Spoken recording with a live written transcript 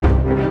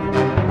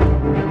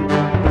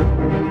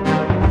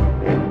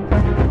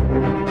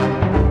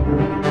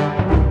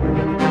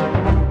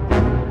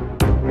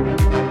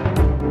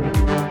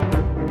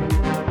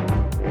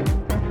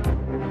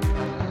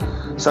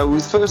So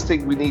the first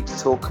thing we need to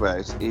talk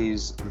about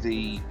is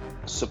the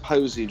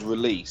supposed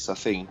release, I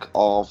think,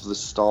 of the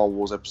Star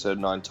Wars Episode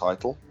 9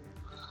 title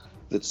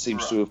that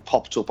seems to have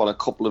popped up on a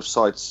couple of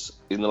sites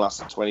in the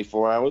last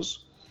 24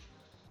 hours.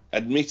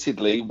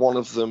 Admittedly, one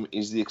of them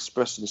is the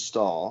Express and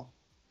Star.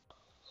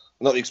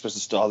 Not the Express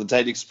and Star, the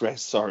Daily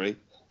Express, sorry.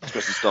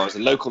 Express and Star is a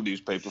local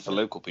newspaper for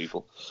local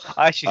people.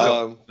 I actually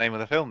thought the name of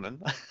the film then.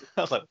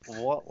 I was like,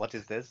 what? What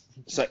is this?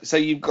 So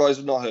you guys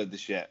have not heard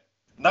this yet?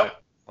 Nope.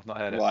 I've not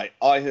heard it. Right,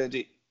 I heard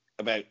it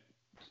about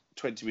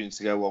 20 minutes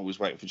ago while I was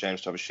waiting for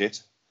James to have a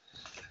shit.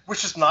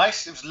 Which was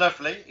nice. It was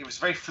lovely. It was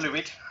very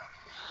fluid.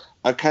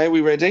 Okay, are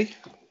we ready?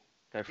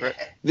 Go for it.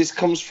 This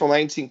comes from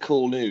Ain't It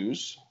Cool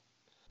News.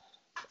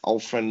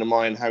 Old friend of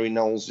mine, Harry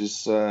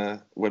Knowles'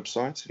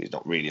 website. He's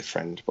not really a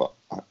friend, but,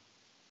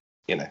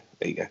 there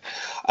you go.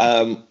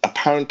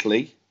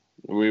 Apparently,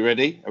 are we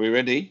ready? Are we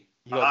ready?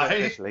 You got to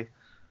officially.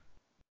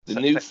 The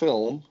new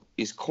film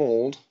is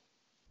called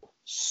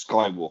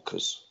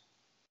Skywalkers.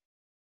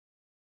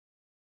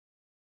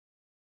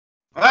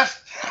 What?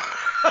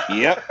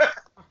 Yep.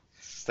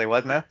 Say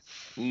what now?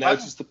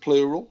 Notice the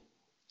plural.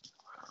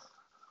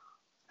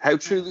 How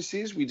true this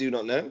is, we do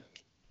not know.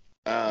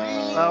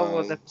 Star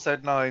Wars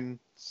Episode 9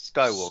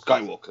 Skywalker.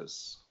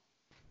 Skywalkers.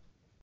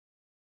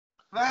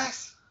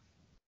 What?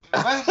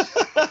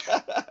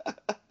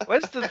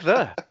 Where's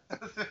the?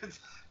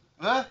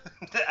 The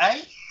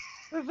A?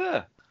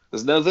 The.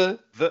 There's no the.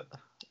 There's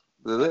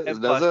Empire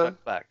no the.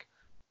 Strikes Back.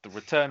 The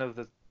Return of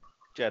the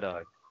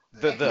Jedi.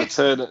 The.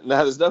 Return.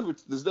 No, there's no.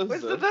 There's no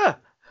Where's the. the?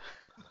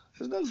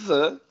 There's no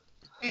the.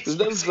 It's There's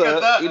no missing a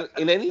the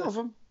in any of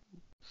them.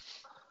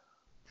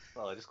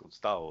 Oh, it's called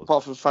Star Wars.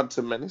 Apart from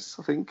Phantom Menace,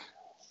 I think.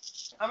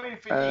 I mean,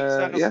 if it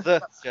Return yeah. of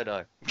the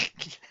Jedi.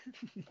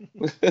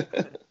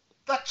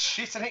 that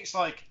shit, and it's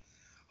like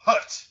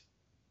Hut.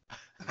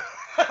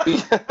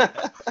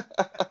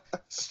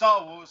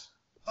 Star Wars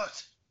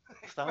Hut.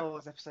 Star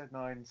Wars Episode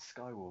 9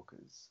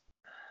 Skywalkers.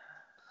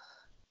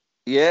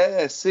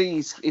 Yeah, see,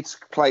 it's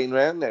playing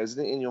around now,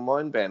 isn't it, in your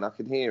mind, Ben? I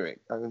can hear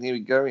it. I can hear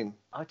it going.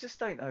 I just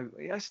don't know.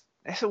 It's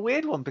a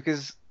weird one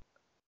because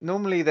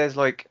normally there's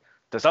like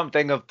the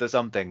something of the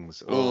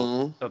somethings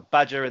or a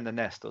badger in the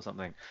nest or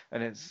something,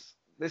 and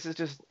this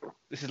is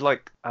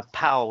like a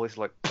pow. It's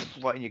like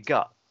right in your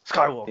gut.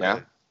 Skywalker. Yeah.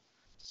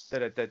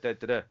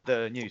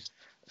 The news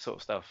sort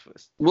of stuff.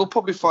 We'll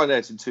probably find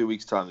out in 2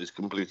 weeks' time. It's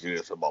completely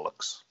utter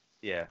bollocks.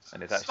 Yeah,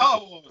 and it's actually Star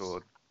Wars.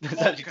 called. It's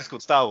actually just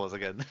called Star Wars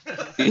again.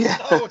 Yeah.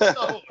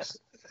 Star Wars.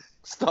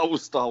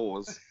 Star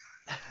Wars.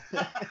 The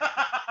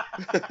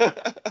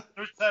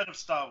return of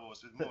Star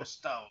Wars with more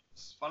Star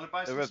Wars, followed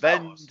by The some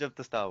Revenge Star of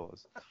the Star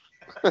Wars.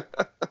 Wars.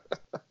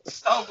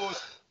 Star Wars.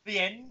 The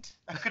end.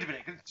 Could have been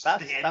it. Just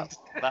the end.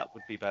 That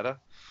would be better.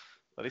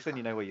 At least then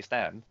you know where you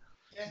stand.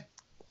 Yeah.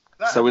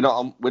 So we're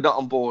not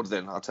on board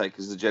then. I take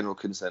as the general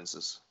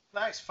consensus.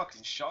 No, it's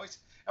fucking shite.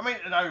 I mean,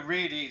 no,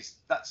 really,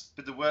 that's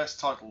been the worst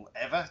title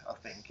ever, I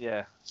think.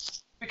 Yeah.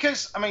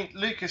 Because, I mean,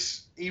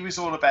 Lucas, he was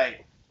all about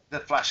the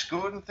Flash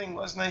Gordon thing,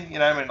 wasn't he? You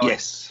know, I mean, like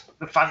Yes.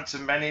 the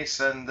Phantom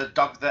Menace and the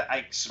dog that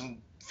ate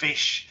some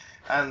fish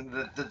and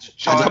the Did I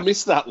giant.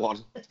 miss that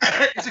one?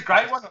 It's a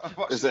great one. I've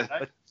watched Is it?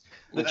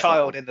 The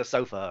child in the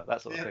sofa,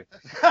 that sort of thing.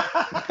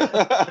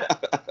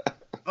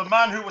 The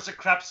man who was a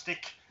crab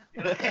stick.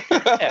 Yeah.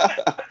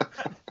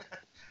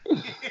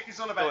 It's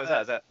all What about was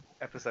that? Is that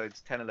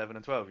episodes 10, 11,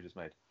 and 12 you just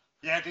made?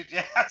 Yeah, dude.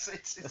 Yeah,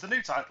 it's the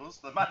new titles.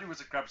 The man who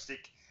was a crab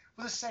stick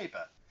with a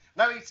saber.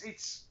 No,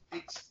 it's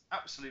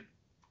absolute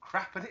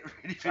crap, and it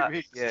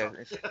really yeah.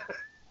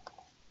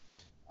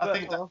 I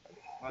think well,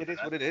 it is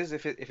what it is.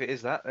 If it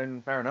is that,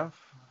 then fair enough.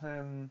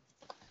 Opens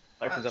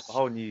up a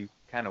whole new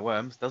can of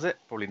worms, does it?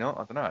 Probably not. I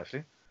don't know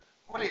actually.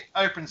 Well, it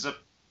opens up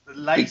Big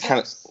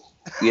lasers.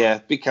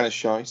 big can of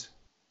shite.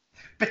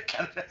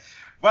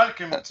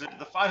 Welcome to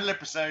the final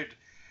episode,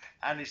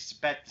 and it's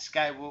about the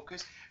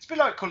Skywalkers. It's a bit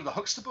like calling the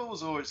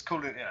Huxtables, or it's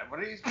calling,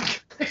 what it is.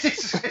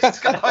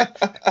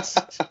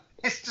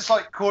 It's just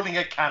like calling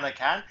a can a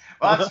can.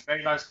 Well, that's a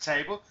very nice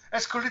table.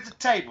 Let's call it the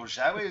table,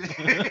 shall we?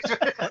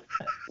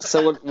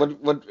 So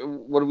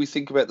what do we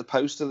think about the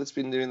poster that's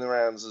been doing the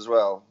rounds as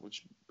well?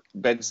 Which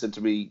Ben said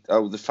to me,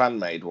 the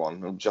fan-made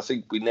one, which I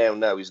think we now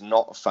know is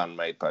not a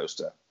fan-made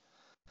poster,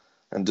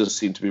 and does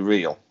seem to be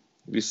real.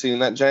 Have you seen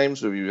that,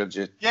 James, or have you had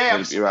your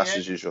ass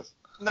as usual?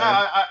 No,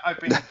 I've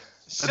been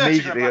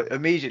searching around.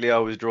 Immediately I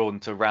was drawn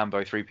to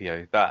Rambo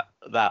 3PO. That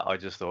I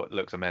just thought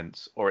looked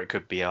immense, or it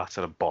could be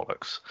utter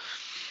bollocks.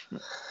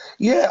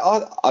 Yeah,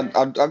 I've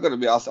got to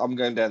be honest, I'm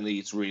going down the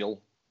it's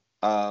real.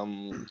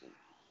 The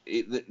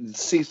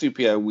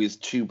C-3PO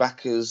with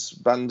Chewbacca's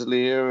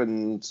bandolier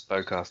and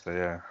Bowcaster,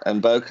 yeah.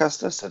 And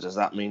bowcaster. So does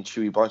that mean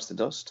Chewie bites the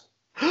dust?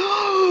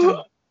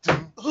 Don't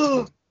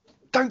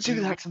do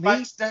that to me.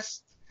 Bites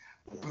dust.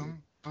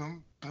 Boom,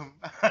 boom, boom.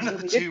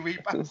 Another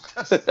Chewie bites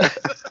dust.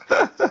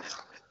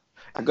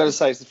 I've got to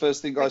say, it's the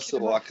first thing I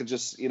saw. I could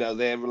just,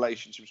 their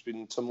relationship's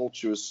been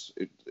tumultuous,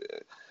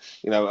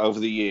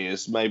 over the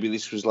years. Maybe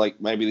this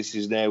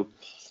is now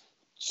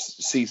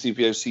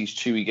C-3PO sees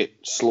Chewie get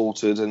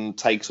slaughtered and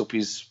takes up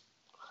his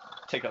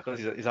Take up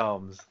his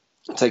arms.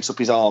 Takes up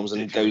his arms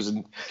and goes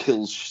and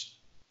kills.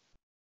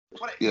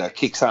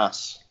 Kicks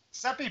ass.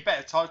 Does that be a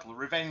better title?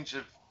 Revenge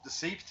of the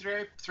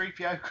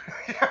C3PO?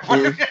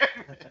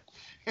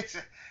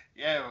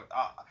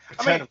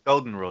 Return of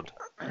Goldenrod.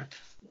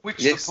 Which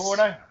the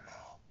porno?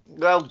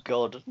 Oh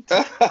God.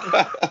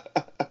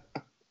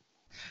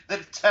 The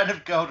Return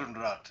of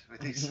Goldenrod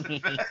with his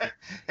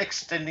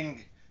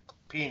extending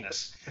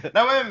penis.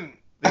 Now,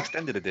 the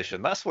extended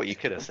edition. That's what you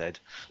could have said.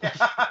 Yeah,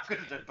 I could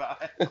have done,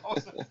 but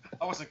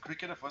I wasn't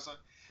quick enough, was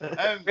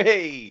I?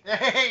 Hey,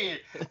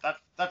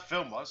 that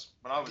film was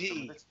when I was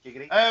doing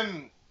Giggity.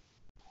 it.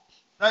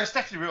 No, it's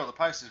definitely real. The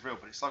poster's real,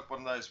 but it's like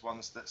one of those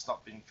ones that's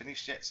not been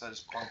finished yet, so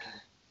it's plonking.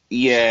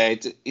 Yeah,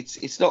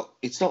 it's not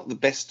the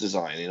best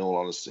design in all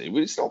honesty,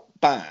 but it's not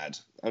bad.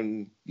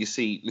 And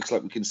looks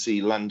like we can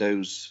see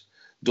Lando's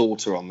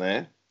daughter on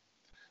there,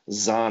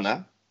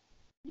 Zana,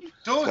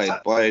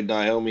 played by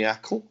Naomi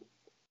Ackie.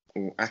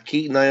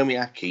 Naomi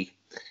Ackie.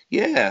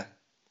 Yeah,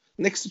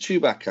 next to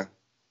Chewbacca.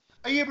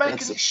 Are you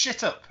making this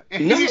shit up?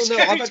 No.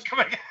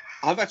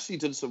 I've actually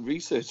done some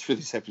research for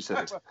this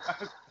episode.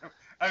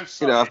 Oh,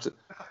 sorry.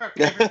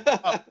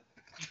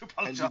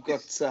 And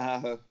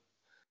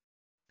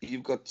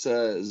you've got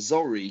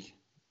Zori,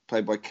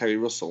 played by Kerry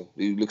Russell,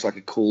 who looks like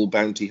a cool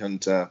bounty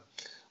hunter.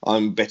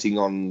 I'm betting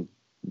on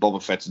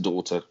Boba Fett's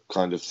daughter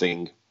kind of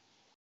thing.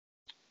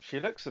 She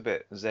looks a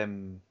bit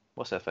Zem.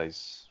 What's her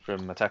face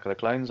from Attack of the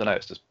Clones? I know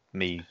it's just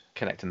me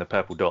connecting the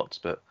purple dots,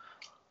 but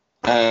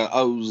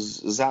Zam,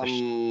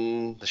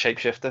 the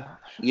shapeshifter.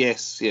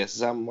 Yes,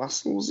 Zam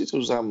Wassel, was it,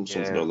 or Zam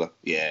something or other?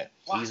 Yeah.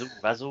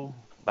 Basil,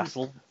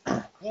 Warsaw.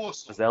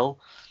 Bazel.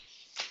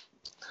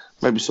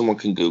 Maybe someone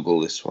can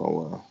Google this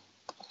while.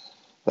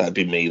 That'd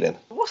be me then.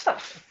 What's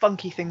that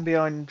funky thing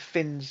behind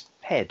Finn's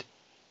head?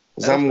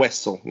 Zam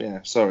Wessel, yeah,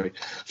 sorry.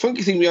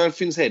 Funky thing behind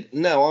Finn's head.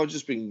 No, I've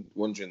just been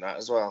wondering that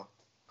as well.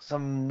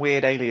 Some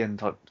weird alien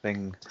type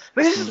thing.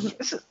 But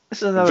this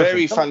is another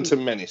very thing.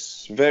 Phantom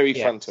Menace. Very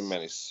Phantom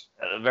Menace.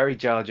 Very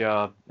Jar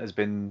Jar has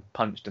been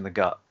punched in the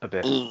gut a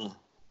bit.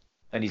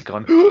 And he's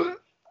gone.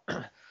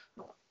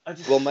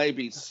 Well,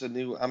 maybe it's a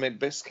new Ahmed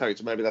Best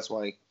character. Maybe that's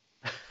why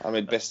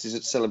Ahmed Best is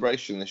at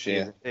Celebration this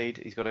year.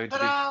 Indeed, he's got to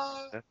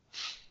introduce.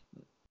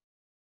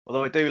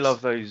 Although I do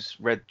love those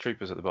red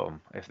troopers at the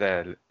bottom, if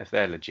they're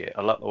legit.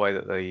 I like the way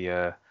that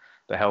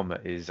the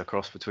helmet is a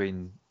cross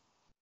between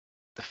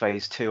the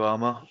Phase 2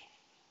 armor.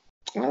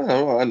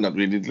 Oh, I not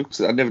really looked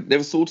at it. I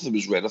never thought of them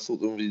as red. I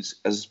thought of them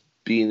as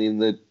being in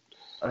the.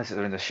 Unless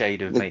they're in the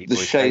shade of the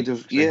shade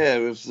of the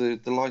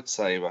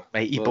lightsaber.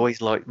 Matey boys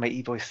saber.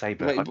 Matey boys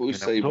saber. What I'm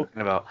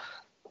talking about.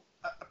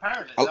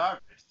 Apparently they are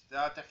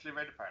definitely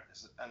red. Apparently,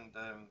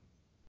 and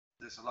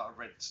there's a lot of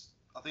reds.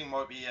 I think it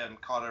might be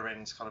Kylo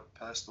Ren's kind of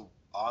personal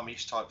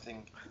army-ish type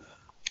thing.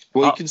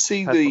 Well, you can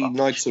see the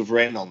Knights of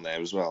Ren on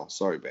there as well.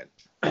 Sorry, Ben.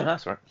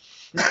 That's right.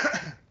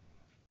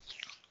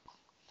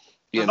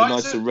 Yeah, the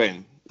Knights of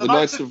Ren. The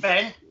Knights of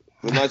Ben.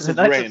 The Knights of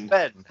Ren.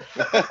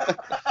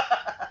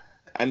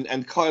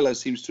 And Kylo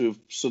seems to have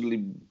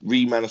suddenly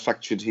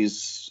remanufactured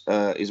his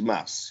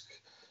mask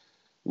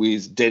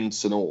with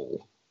dents and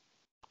all,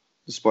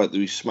 despite that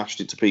we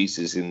smashed it to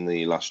pieces in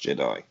The Last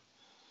Jedi.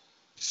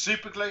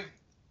 Super glue.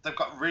 They've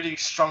got really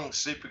strong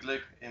super glue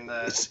in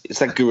there. It's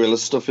that guerrilla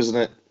stuff, isn't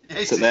it?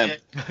 Yes, so yeah.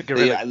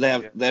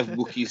 They have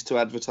Wookiees to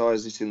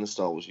advertise it in the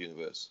Star Wars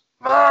universe.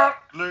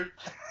 Glue.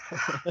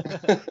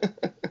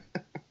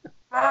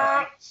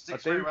 I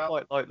do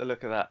quite like the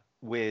look of that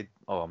weird.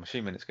 Oh, I'm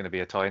assuming it's going to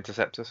be a TIE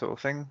interceptor sort of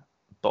thing,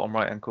 bottom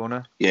right hand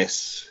corner.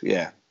 Yes,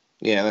 yeah,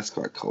 that's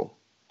quite cool.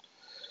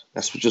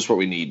 That's just what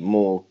we need: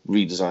 more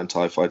redesigned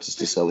TIE fighters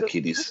to sell the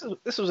kiddies.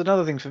 This was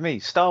another thing for me.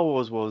 Star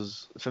Wars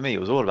was, for me, it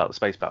was all about the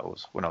space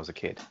battles when I was a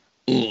kid.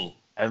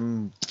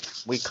 And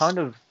we kind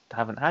of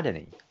haven't had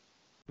any.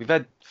 We've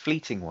had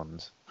fleeting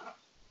ones.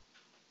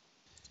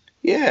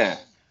 Yeah.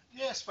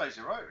 Yeah, I suppose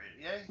you're right,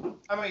 really. Yeah.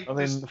 I mean,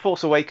 The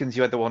Force Awakens,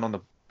 you had the one on the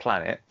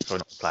planet, or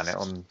not the planet,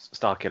 on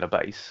Starkiller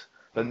Base,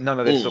 but none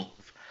of this sort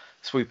of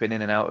swooping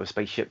in and out of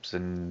spaceships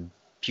and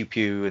pew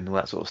pew and all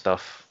that sort of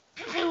stuff.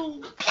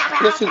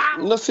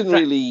 Nothing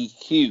really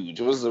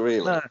huge, was there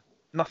really? No,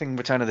 nothing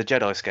Return of the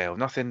Jedi scale,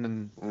 nothing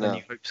the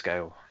New Hope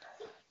scale.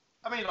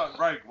 I mean, like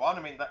Rogue One.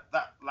 I mean, that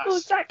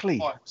last fight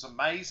was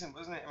amazing,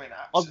 wasn't it? I mean,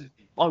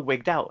 absolutely. I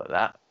wigged out at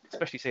that,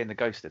 especially seeing the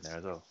Ghost in there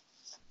as well.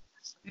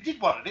 You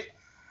did one of it.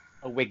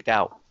 I wigged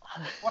out.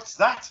 What's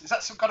that? Is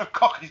that some kind of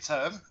cockney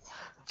term?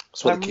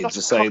 That's what the kids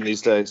are saying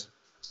these days.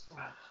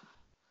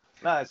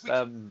 No, it's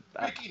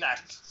Wicking out.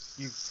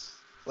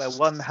 Where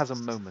one has a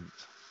moment.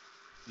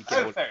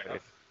 Fair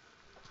enough.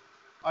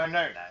 I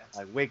know now.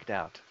 I wigged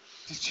out.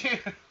 Did you?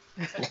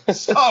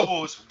 Star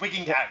Wars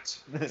Wigging Out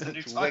is the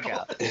new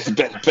title. It's a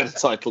better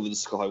title than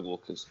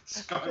Skywalkers.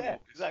 Yeah,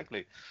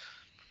 exactly.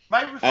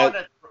 Maybe we find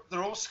out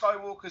they're all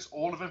Skywalkers,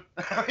 all of them.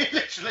 I mean,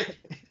 literally,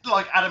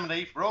 like Adam and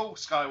Eve, we're all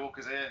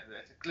Skywalkers here,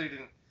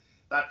 including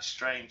that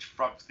strange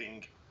frog thing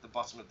at the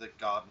bottom of the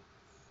garden.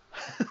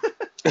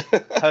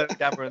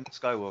 Dameron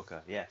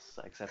Skywalker, yes,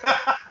 I accept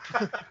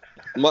that.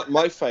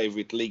 My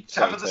favourite leaked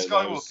photo. The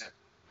Skywalker.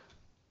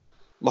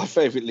 My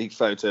favourite leaked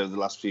photo of the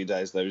last few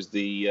days, though, is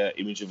the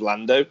image of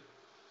Lando,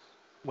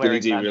 Billy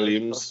D.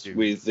 Williams,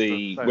 with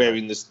the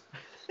wearing the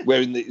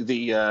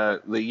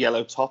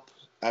yellow top,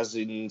 as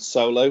in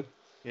Solo,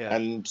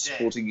 and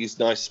sporting his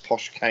nice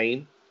posh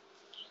cane.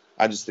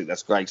 I just think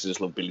that's great because I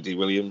just love Billy D.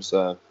 Williams.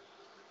 Oh,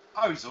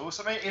 he's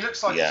awesome. I mean, he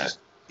looks like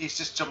he's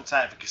just jumped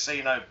out of a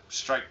casino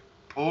straight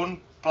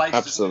porn place.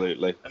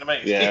 Absolutely. And I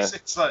mean,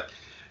 it's like,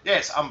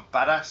 I'm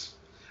badass.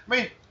 I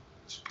mean,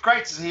 it's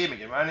great to see him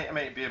again, won't it? I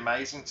mean, it'd be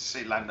amazing to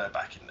see Lando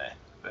back in there.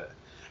 But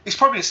he's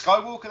probably a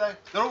Skywalker, though.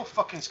 They're all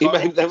fucking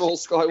Skywalkers. They're all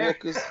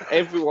Skywalkers.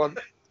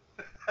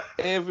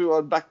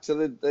 Everyone back to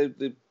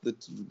the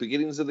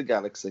beginnings of the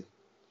galaxy.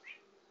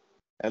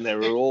 And they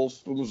were all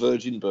from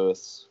virgin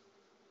births.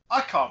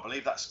 I can't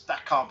believe that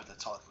can't be the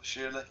title,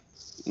 surely.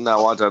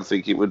 No, I don't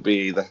think it would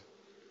be either.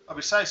 I'd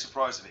be so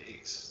surprised if it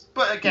is.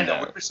 But again,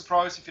 I would be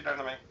surprised if you know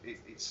what I mean.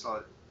 It's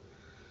like,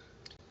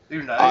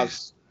 who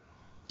knows?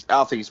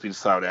 I think it's been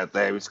thrown out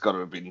there. It's got to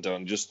have been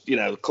done. Just,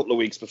 a couple of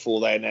weeks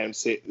before they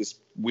announce it, this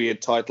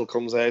weird title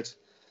comes out.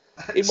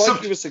 It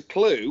might give us a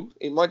clue.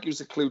 It might give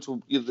us a clue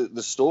to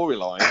the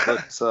storyline.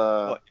 But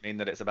what, you mean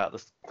that it's about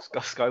the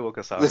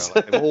Skywalker saga?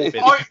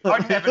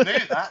 I never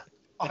knew that.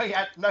 I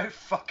had no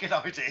fucking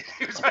idea.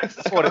 I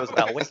thought it was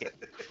about Wicket.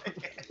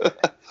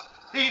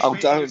 It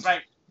was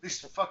about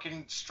this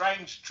fucking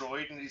strange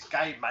droid and his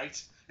gay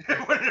mate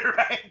running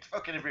around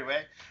fucking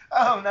everywhere.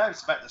 Oh no,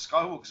 it's about the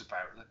Skywalkers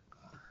apparently.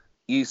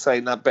 You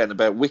saying that, Ben,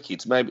 about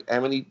Wicket? Maybe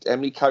how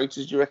many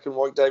characters do you reckon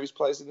White Davis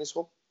plays in this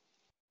one?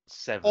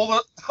 7. All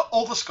the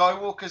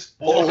Skywalkers.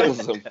 All of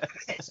them.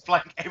 It's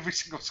playing every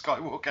single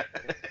Skywalker.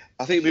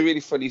 I think it'd be really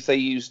funny if they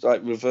used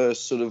like reverse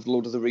sort of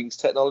Lord of the Rings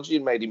technology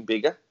and made him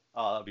bigger.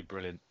 Oh, that'd be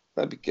brilliant.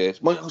 That'd be good.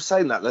 I was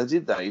saying that they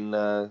did that in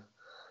the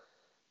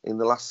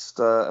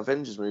last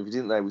Avengers movie,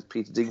 didn't they, with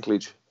Peter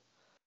Dinklage?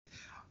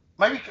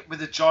 Maybe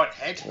with a giant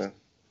head. Yeah.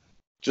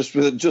 Just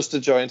a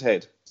giant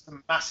head. A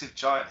massive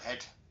giant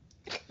head.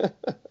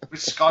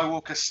 With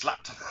Skywalker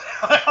slapped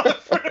on the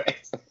front of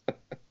it.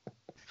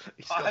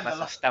 He's got a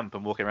massive stamp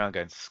and walking around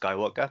going,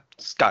 Skywalker,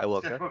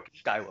 Skywalker,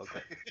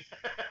 Skywalker.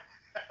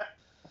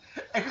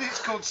 Everything's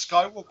called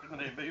Skywalker in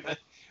the new movie.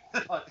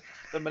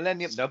 The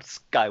Millennium Nub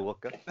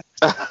Skywalker.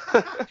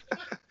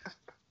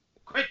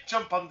 Quick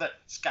jump on the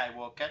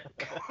Skywalker.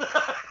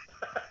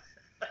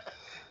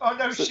 Oh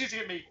no, he's shooting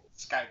at me.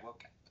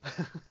 Skywalker.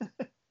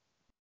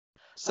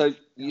 So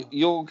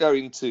you're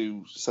going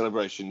to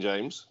Celebration,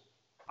 James?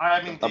 I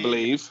am indeed. I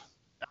believe.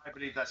 I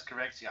believe that's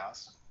correct,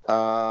 yes.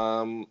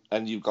 And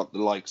you've got the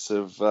likes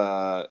of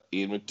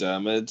Ian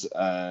McDermott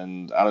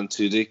and Alan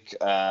Tudyk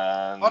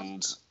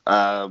and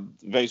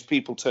various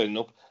people turning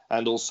up,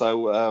 and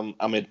also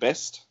Ahmed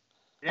Best.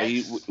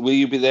 Yes. Will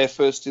you be there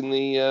first in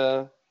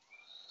the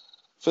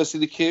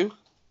queue?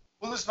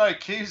 Well, there's no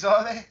queues,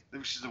 are there?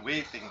 Which is a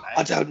weird thing, mate.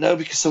 I don't know,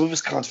 because some of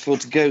us can't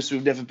afford to go, so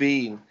we've never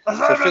been.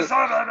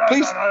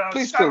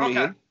 Please fill me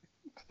in.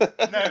 No,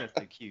 there's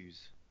no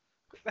queues.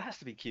 There has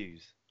to be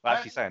queues. Well,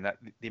 actually, saying that,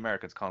 the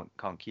Americans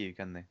can't queue,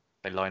 can they?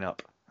 They line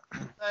up.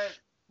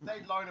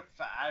 They line up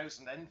for hours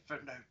and then for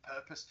no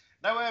purpose.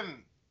 No,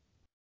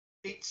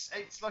 it's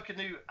like a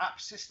new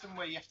app system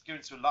where you have to go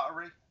into a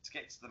lottery to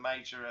get to the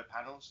major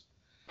panels.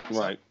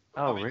 Right.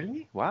 So,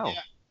 really? Wow.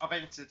 Yeah, I've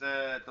entered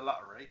the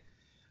lottery,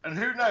 and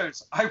who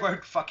knows? I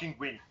won't fucking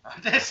win. I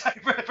dare say,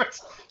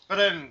 but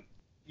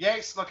yeah,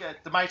 it's like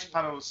the major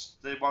panels,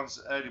 the ones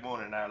early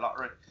morning now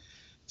lottery.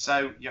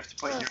 So you have to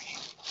put your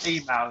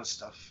email and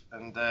stuff,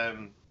 and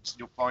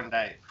you'll find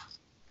out.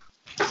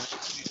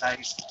 That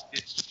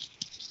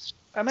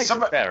makes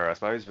it better, I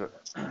suppose. But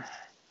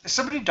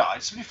somebody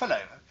died. Somebody fell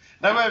over.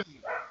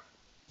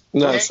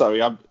 No,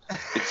 sorry.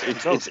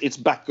 It's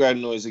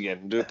background noise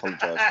again. I do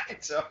apologise.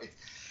 It's all right.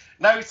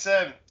 No, it's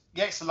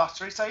it's a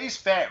lottery, so it is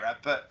fairer,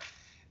 but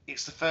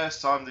it's the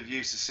first time they've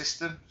used the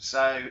system,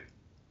 so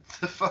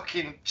the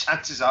fucking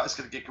chances are it's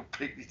going to get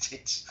completely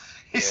tits.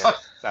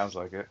 Sounds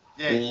like it.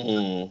 Yeah.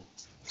 Mm.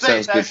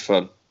 Sounds good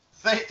fun.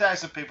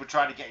 30,000 people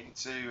trying to get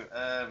into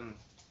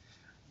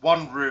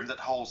one room that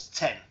holds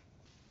 10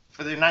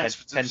 for the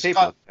announcement 10 of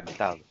people.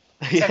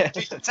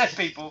 10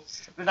 people.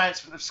 The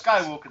announcement of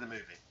Skywalker the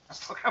movie.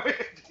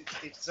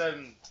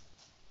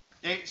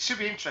 It should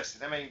be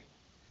interesting. I mean,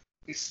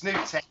 it's new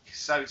tech,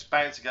 so it's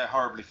bound to go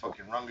horribly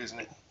fucking wrong, isn't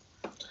it?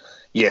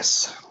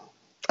 Yes,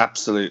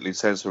 absolutely. It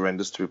sounds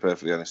horrendous, to be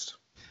perfectly honest.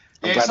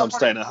 I'm glad I'm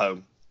staying at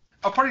home.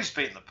 I'll probably just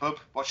be in the pub,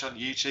 watch on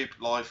YouTube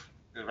live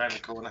around the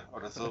corner,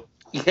 I'd have thought.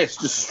 Yes,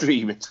 just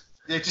stream it.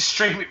 Yeah, just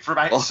stream it from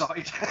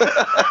outside.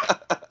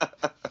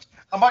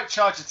 I might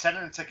charge a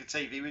tenner and take a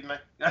TV with me.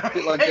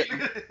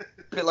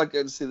 bit like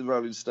going to see the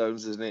Rolling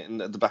Stones, isn't it?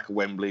 And at the back of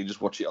Wembley,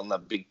 just watch it on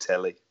that big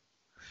telly.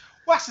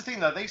 Well, that's the thing,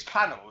 though. These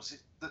panels,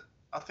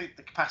 I think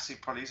the capacity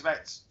probably is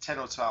about 10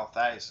 or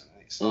 12,000.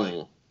 It's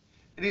like,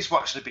 it is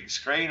watching a big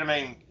screen. I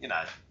mean,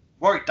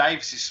 Warwick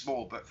Davis is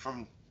small, but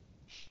from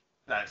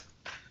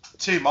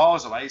 2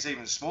 miles away, he's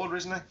even smaller,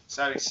 isn't he?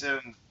 So it's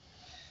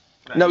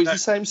no, he's the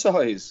same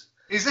size.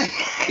 Is he?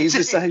 He's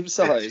the same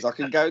size. I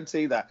can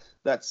guarantee that.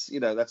 That's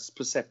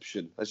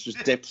perception. That's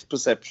just depth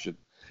perception.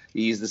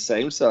 He is the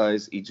same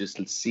size. He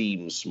just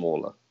seems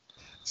smaller.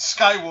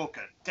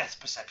 Skywalker, death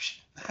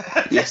perception.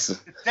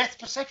 Yes. Death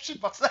perception?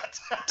 What's that?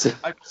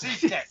 I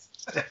perceive death.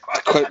 To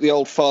quote the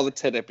old Father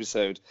Ted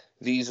episode,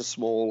 these are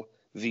small,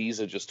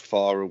 these are just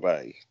far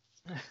away.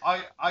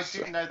 I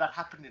didn't know that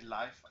happened in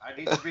life. I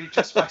need to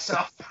readjust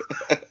myself.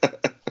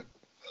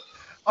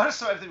 I just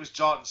thought everything was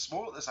giant and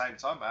small at the same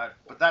time,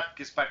 but that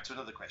gets back to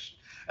another question.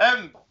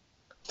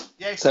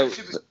 Yeah, so it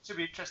should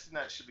be interesting.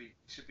 That should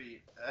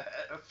be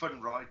a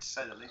fun ride, to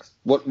say the least.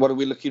 What are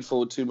we looking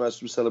forward to most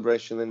from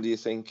Celebration then, do you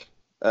think?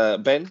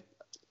 Ben,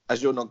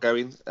 as you're not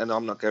going and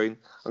I'm not going,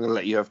 I'm going to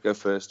let you go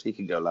first. He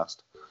can go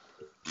last.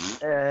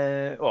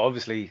 Well,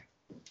 obviously,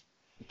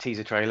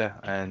 teaser trailer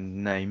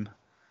and name.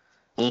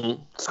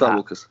 Mm-hmm.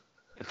 Skywalkers.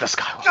 The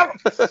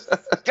Skywalker.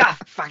 Ah,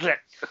 fuck it.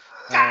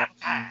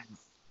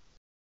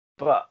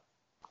 But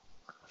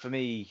for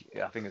me,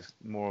 I think it's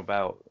more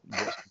about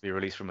what's going to be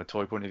released from a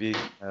toy point of view.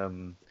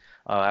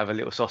 I have a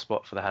little soft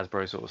spot for the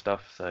Hasbro sort of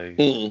stuff. So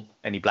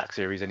any Black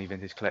Series, any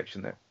vintage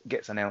collection that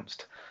gets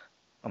announced,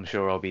 I'm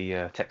sure I'll be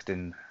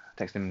texting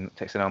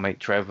our mate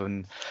Trev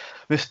and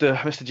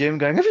Mr. Jim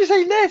going, have you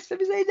seen this? Have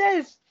you seen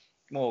this?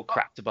 More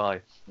crap to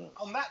buy.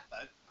 On that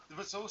though, there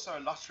was also a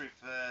lottery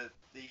for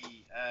the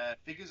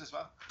figures as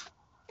well.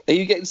 Are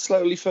you getting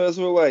slowly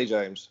further away,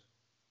 James?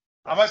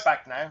 I'm right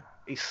back now.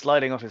 He's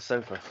sliding off his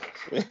sofa.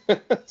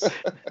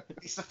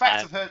 It's the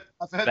fact I've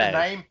heard the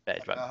name.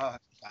 Is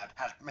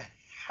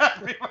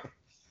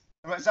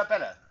that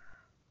better?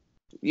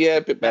 Yeah,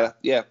 a bit better.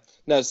 Yeah.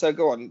 No, so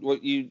go on.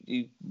 What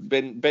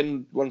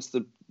Ben wants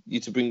you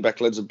to bring back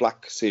loads of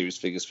Black Series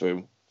figures for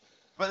him.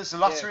 But there's a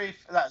lottery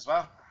for that as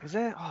well. Is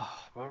there?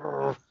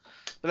 Oh.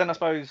 But then I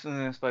suppose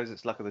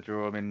it's luck of the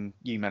draw. I mean,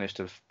 you managed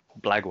to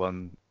blag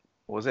one.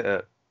 What was it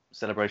at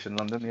Celebration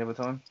London the other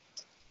time?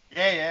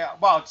 Yeah.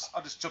 Well,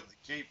 I just jumped the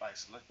queue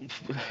basically.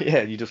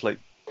 Yeah, you just like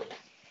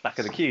back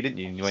of the queue, didn't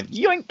you? And you went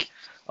yoink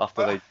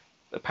after they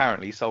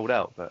apparently sold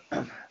out. But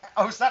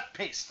I was that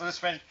pissed. I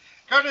just went,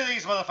 go to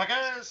these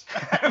motherfuckers.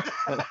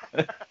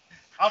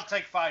 I'll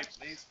take 5,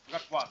 please. We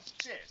got 1.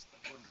 Cheers.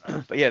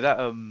 But yeah, that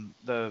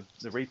the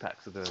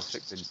repacks of the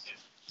 6-inch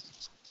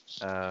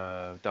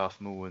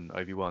Darth Maul and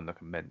Obi-Wan look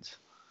immense.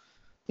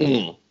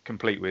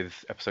 Complete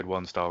with Episode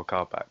 1 style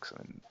card backs.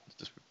 I mean,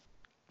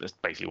 it's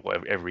basically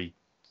what every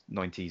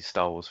 90s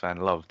Star Wars fan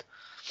loved.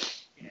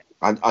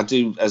 I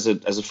do, as a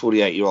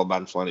 48-year-old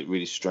man, find it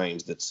really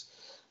strange that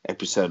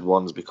Episode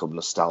 1's become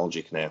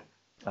nostalgic now.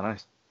 I know,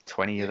 it's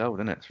 20 years old,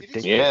 isn't it? It's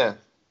ridiculous. Yeah.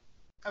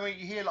 I mean,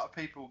 you hear a lot of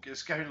people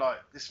just going like,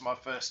 "This is my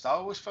first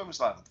Star Wars film." It's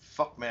like,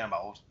 "Fuck me, I'm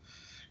old."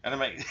 And I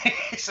mean,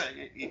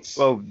 it's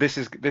well, this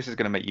is going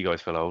to make you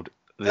guys feel old.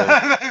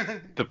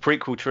 The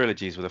prequel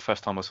trilogies were the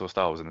first time I saw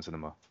Star Wars in the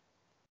cinema.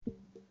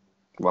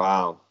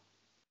 Wow.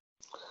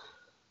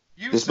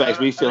 This makes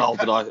me feel old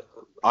that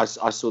I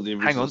saw the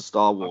original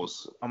Star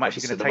Wars. I'm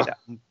actually going to take that.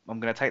 I'm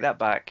going to take that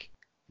back.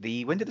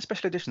 When did the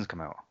special editions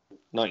come out?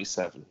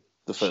 97.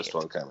 The first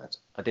one came out.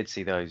 I did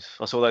see those.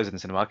 I saw those in the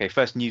cinema. Okay,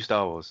 first new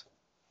Star Wars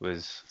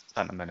was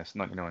Phantom Menace,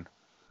 99.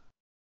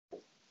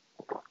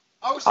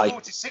 I was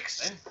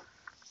 46 then.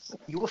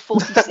 You were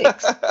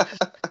 46.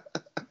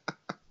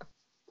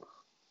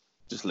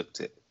 Just looked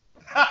it.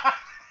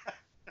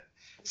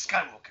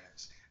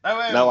 Skywalkers.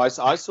 No,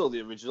 I saw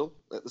the original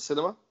at the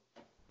cinema.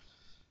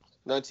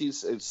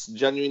 It's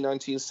January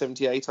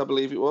 1978, I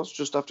believe it was,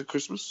 just after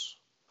Christmas.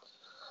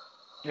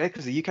 Yeah,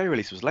 because the UK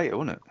release was later,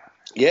 wasn't it?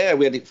 Yeah,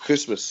 we had it for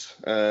Christmas,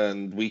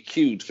 and we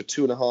queued for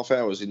 2.5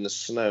 hours in the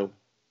snow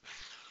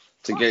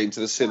to get into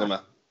the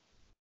cinema.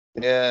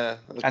 Yeah,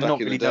 and not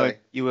really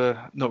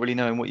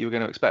knowing what you were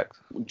going to expect.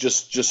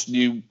 Just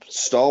knew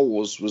Star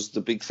Wars was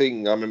the big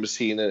thing. I remember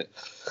seeing a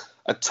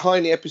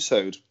tiny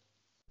episode.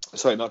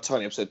 Sorry, not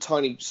tiny episode,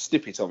 tiny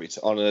snippet of it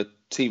on a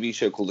TV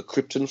show called The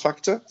Krypton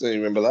Factor. Do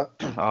you remember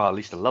that? Oh, at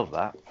least I love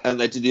that. And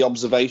they did the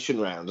observation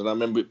round, and I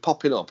remember it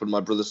popping up, and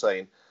my brother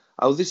saying,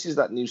 "Oh, this is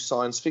that new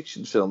science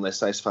fiction film they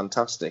say is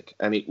fantastic."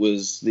 And it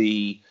was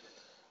the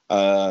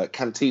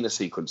cantina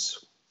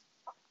sequence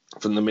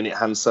from the minute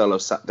Han Solo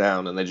sat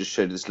down, and they just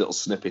showed this little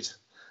snippet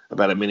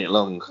about a minute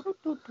long.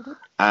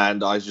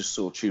 And I just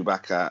saw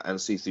Chewbacca and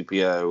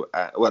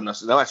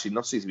C-3PO. No, actually,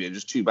 not C-3PO,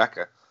 just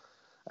Chewbacca.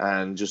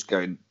 And just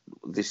going,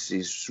 this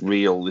is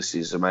real, this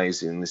is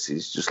amazing, this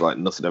is just like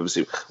nothing I've ever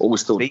seen.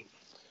 Always thought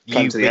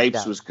Planet of the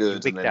Apes was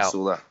good, and then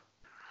saw that.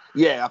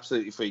 Yeah,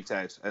 absolutely freaked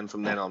out. And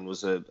from then on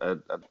was a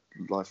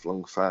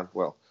lifelong fan.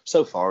 Well,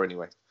 so far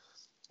anyway.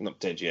 Not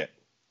dead yet.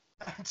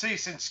 See you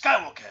since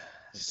Skywalker.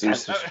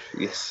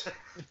 Yes.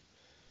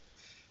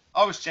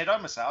 I was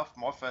Jedi myself.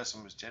 My first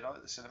one was Jedi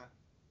at the cinema.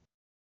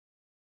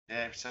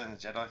 Yeah, Return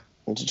of the Jedi.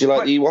 Did you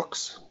like the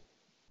Ewoks?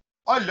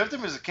 I loved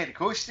them as a kid. Of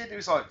course you did. It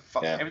was like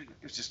everything.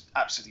 It was just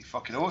absolutely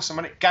fucking awesome.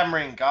 And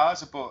Gamorrean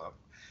guards. I bought a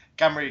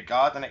Gamorrean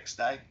guard the next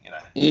day. You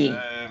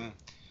know.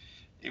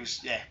 It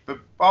was But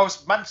I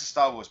was mad to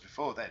Star Wars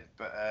before then.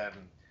 But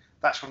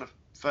that's one of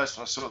the first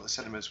one I saw at the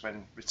cinemas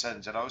when Return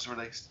of the Jedi was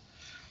released.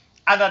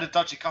 And I had a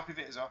dodgy copy of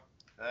it as well.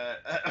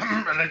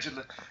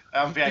 allegedly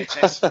on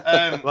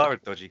VHS. You are a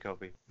dodgy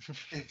copy.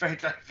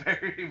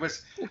 Very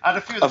was. And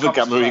a few of Of the a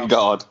cops as Gamarine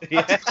well. guard.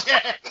 Yeah.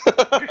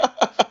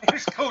 It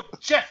was called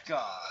Jeff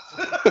Guard.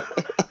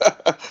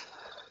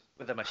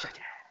 With a machete.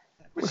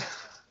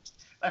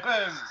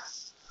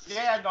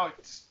 Yeah, no,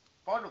 just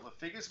find all the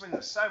figures. I mean,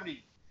 there's so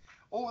many.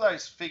 All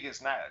those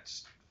figures now,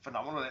 it's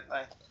phenomenal, aren't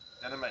they?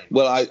 You know what I mean?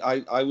 Well,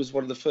 I was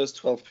one of the first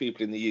 12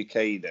 people in the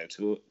UK now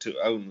to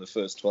own the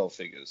first 12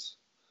 figures.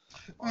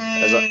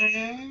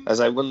 As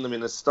I won them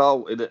in a Star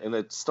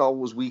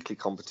Wars weekly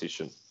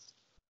competition.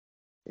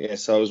 Yeah,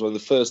 so I was one of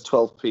the first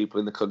 12 people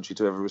in the country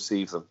to ever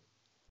receive them.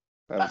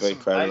 I'm That's very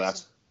proud of amazing.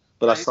 that.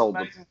 But I That is sold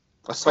them. amazing.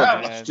 I sold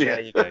them Well, last There year.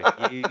 you go.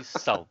 You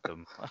sold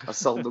them. I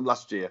sold them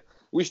last year.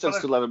 Wished I'd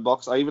still had a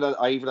box. I even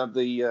had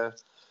the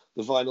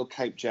vinyl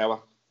Cape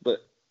Jower,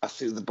 but I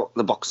threw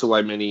the box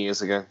away many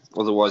years ago.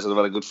 Otherwise, I'd have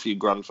had a good few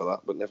grand for that.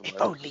 But never mind.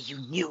 If only you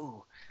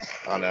knew.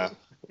 I know.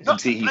 Not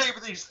to Indeed. play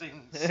with these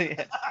things.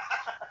 Yeah.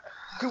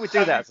 Who would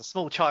do that as a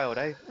small child,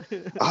 eh?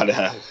 I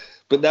know.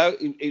 But no,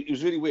 it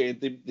was really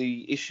weird.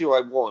 The issue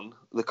I won,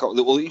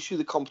 the issue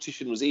the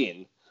competition was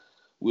in,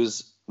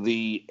 was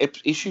the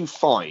issue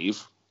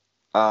 5,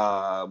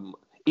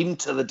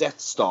 Into the Death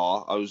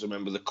Star. I always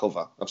remember the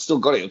cover. I've still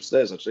got it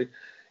upstairs, actually.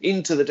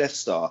 Into the Death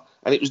Star.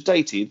 And it was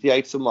dated the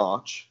 8th of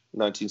March,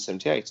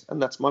 1978.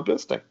 And that's my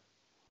birthday.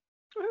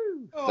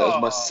 That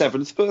was my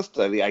 7th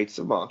birthday, the 8th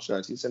of March,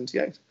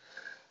 1978.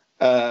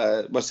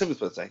 My 7th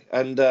birthday.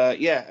 And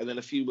and then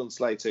a few months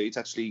later, it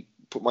actually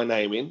put my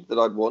name in that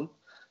I'd won.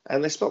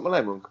 And they spelt my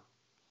name wrong.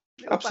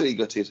 Absolutely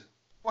gutted.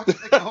 What did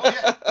they call you?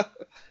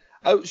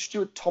 Oh,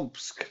 Stuart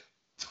Tomsk.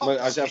 I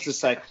have to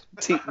say,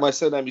 my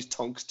surname is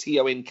Tonks,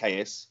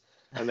 Tonks,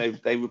 and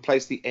they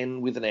replaced the N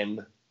with an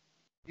M.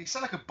 You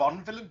sound like a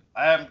Bond villain.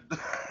 And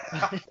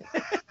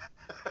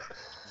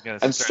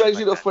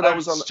strangely enough, when I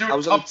was on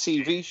Stuart a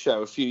TV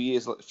show a few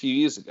years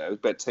ago,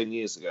 about 10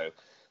 years ago,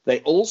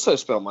 they also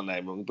spelled my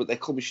name wrong, but they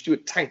called me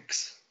Stuart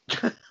Tanks,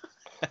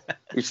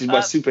 which is my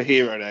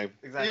superhero name.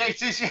 Exactly. Yeah,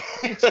 it is. Yeah.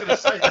 I was going to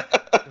say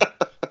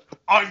that.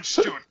 I'm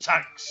Stuart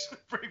Tanks.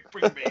 Bring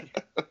me.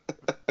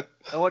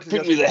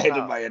 Bring me the head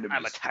of my enemies.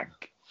 I'm a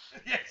tank.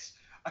 Yes.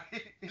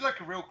 He's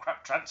like a real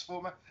crap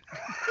transformer.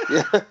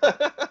 Yeah.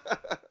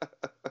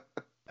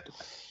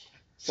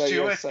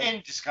 Stuart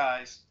in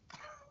disguise.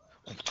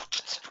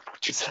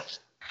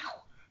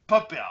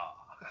 Papa.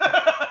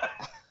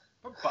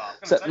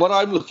 So what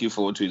I'm looking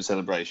forward to in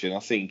Celebration, I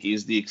think,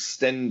 is the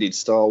extended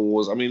Star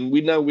Wars. I mean, we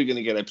know we're going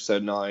to get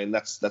Episode 9.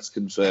 That's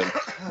confirmed.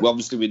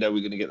 Obviously, we know we're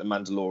going to get The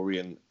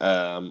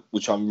Mandalorian,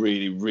 which I'm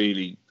really,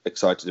 really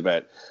excited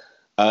about.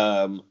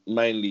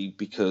 Mainly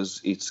because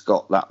it's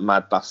got that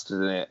mad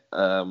bastard in it,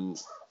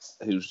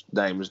 whose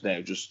name is now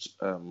just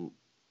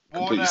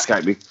completely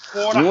escaped me.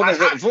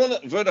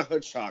 Werner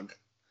Herzog.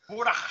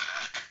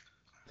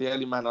 The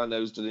only man I know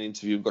who's done an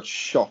interview and got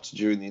shot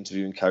during the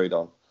interview and carried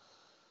on.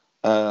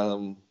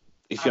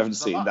 If you haven't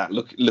seen that,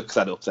 look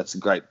that up. That's a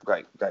great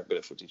bit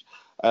of footage.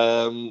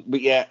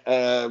 But yeah,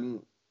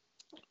 I'm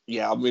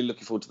really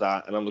looking forward to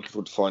that, and I'm looking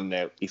forward to finding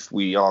out if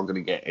we are going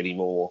to get any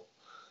more.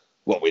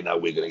 Well, we know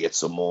we're going to get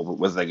some more, but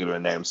whether they're going to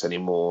announce any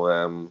more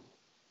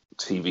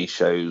TV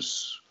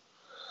shows,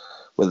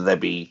 whether they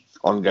be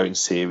ongoing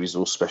series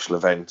or special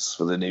events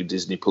for the new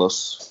Disney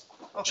Plus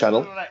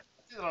channel. I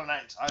think they'll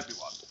announce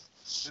Obi-Wan. I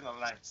think they'll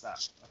announce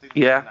that. I think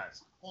they'll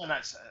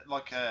announce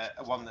like a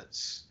one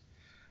that's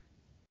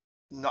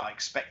not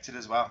expected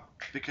as well,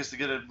 because they're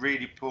going to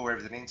really pour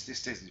everything into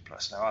this Disney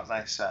Plus now, aren't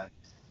they? So,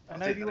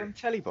 An Obi-Wan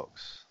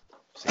Telebox.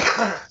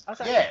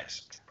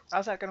 Yes.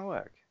 How's that going to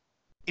work?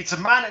 It's a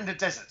man in the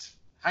desert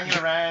hanging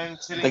around.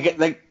 They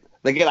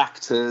get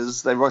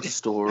actors. They write a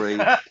story.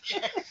 They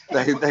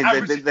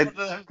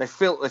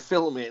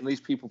film it, and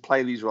these people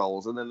play these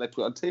roles, and then they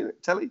put it on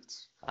telly.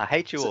 I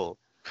hate you all.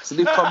 It's a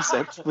new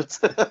concept, but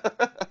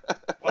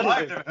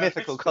what is a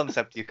mythical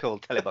concept you call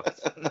Telebox?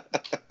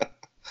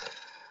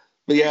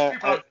 But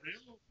yeah,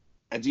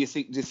 do you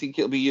think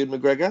it'll be Ewan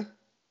McGregor?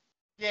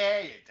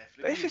 Yeah,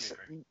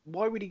 definitely.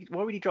 Why would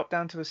he drop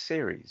down to a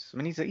series? I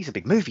mean, he's a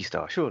big movie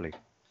star, surely.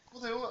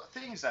 Well, the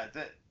thing is that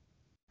they're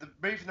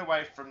moving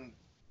away from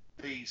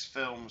these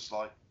films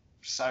like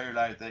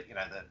Solo,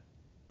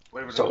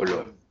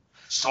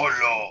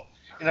 Solo.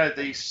 You know,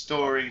 these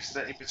stories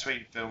that in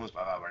between films,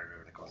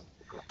 whatever they call them.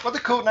 What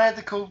they're called now?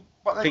 They're called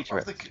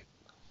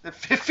the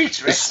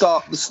feature. The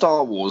Star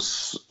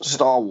Wars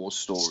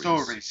stories.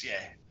 Stories,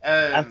 yeah.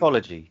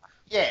 Anthology.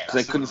 Yeah.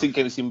 They couldn't think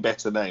anything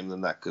better name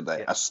than that, could they?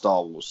 Yeah. A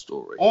Star Wars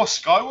story. Or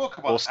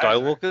Skywalker. Or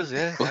Skywalkers,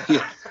 yeah.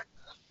 Yeah.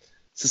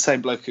 It's the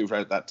same bloke who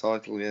wrote that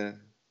title, yeah.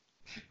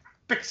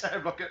 Big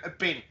sound like a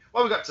bin.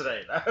 What have we got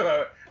today?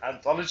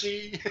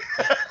 Anthology.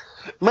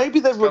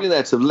 Maybe they're running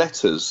out of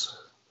letters,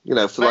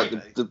 for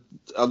like the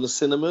on the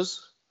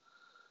cinemas.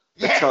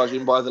 They're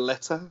charging by the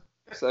letter.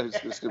 So it's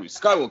going to be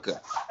Skywalker.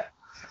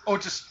 Or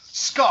just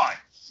Sky.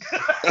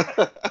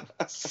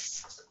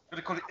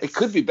 It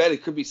could be better.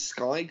 It could be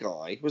Sky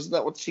Guy. Wasn't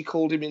that what she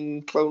called him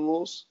in Clone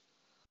Wars?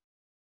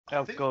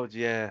 Oh God,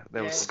 yeah.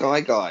 There was Sky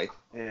Guy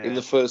in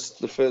the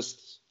first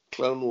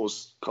Clone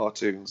Wars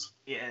cartoons.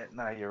 Yeah,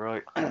 no, you're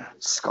right.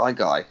 Sky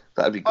Guy.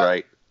 That'd be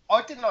great.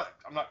 I didn't like.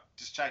 I'm not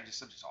just changing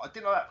subject. I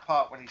didn't like that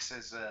part when he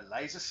says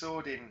laser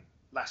sword in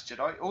Last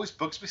Jedi. It always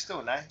bugs me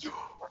still now.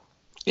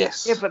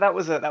 Yes. Yeah, but that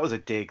was a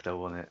dig though,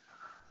 wasn't it?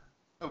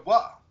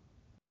 What?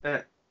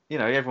 You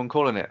know, everyone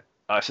calling it.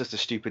 Oh, it's just a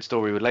stupid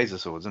story with laser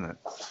swords, isn't it?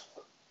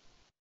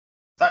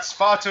 That's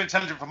far too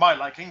intelligent for my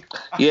liking.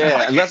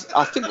 Yeah, and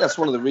I think that's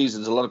one of the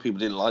reasons a lot of people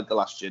didn't like The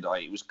Last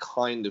Jedi. It was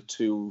kind of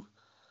too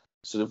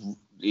sort of,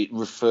 it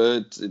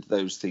referred to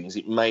those things.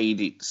 It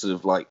made it sort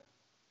of like,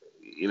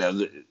 you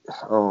know,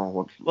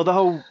 well, the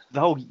whole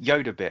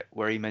Yoda bit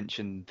where he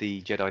mentioned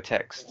the Jedi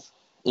text,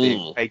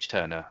 the page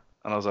turner,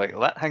 and I was like,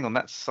 well, hang on,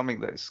 that's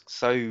something that's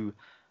so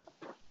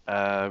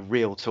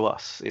real to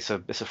us. It's a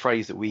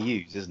phrase that we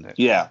use, isn't it?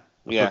 Yeah,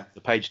 yeah.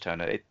 The page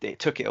turner. It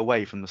took it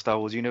away from the Star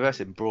Wars universe.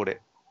 It brought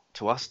it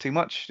to us too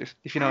much,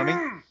 if you know what I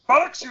mean.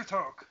 Bollocks you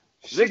talk.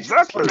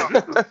 Exactly.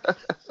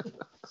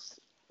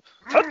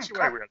 Cut you,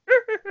 I will.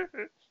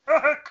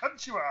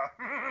 Cut you out.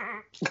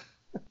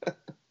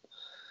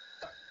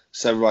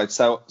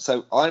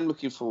 So I'm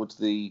looking forward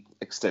to the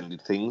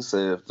extended things,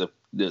 the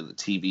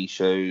TV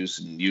shows,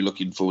 and you're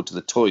looking forward to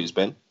the toys,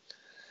 Ben.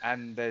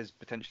 And there's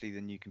potentially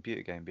the new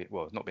computer game.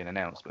 Well, it's not been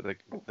announced, but they're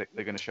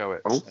going to show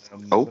it.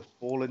 The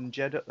Fallen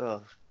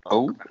Jedi.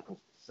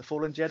 The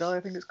Fallen Jedi, I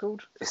think it's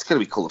called. It's going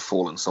to be called the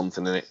Fallen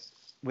something, isn't it?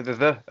 With a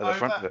the at the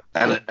front of it.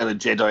 And a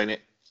Jedi in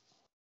it.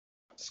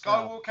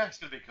 Skywalker. It's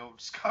going to be called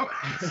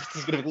Skywalker.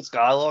 It's going to be called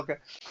Skywalker.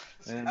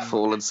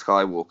 Fallen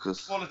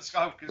Skywalkers. Fallen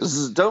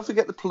Skywalkers. Don't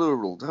forget the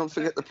plural. Don't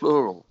forget the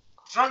plural.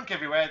 Drunk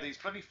everywhere. These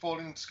bloody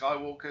fallen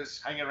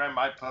Skywalkers hanging around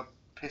my pub,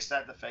 pissed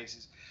out their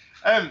faces.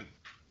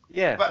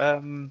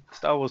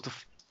 Star Wars.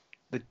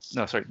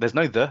 There's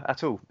no the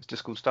at all. It's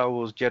just called Star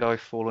Wars Jedi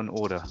Fallen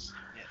Order.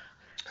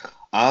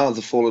 Yeah.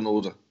 The Fallen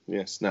Order.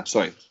 Yes. No,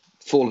 sorry.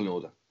 Fallen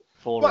Order.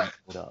 Order.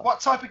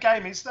 What type of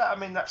game is that? I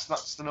mean, that's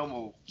not the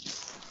normal.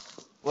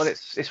 Well,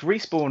 it's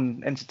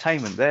Respawn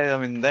Entertainment.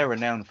 They're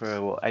renowned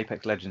for what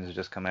Apex Legends has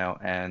just come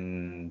out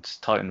and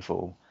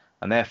Titanfall,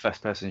 and they're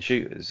first-person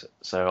shooters.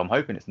 So I'm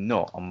hoping it's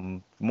not.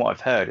 From what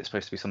I've heard, it's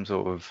supposed to be some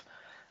sort of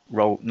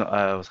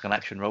an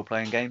action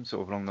role-playing game,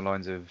 sort of along the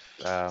lines of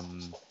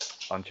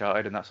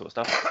Uncharted and that sort of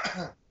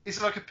stuff. Is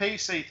it like a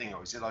PC thing,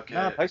 or is it like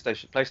a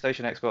PlayStation,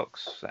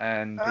 Xbox,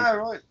 and?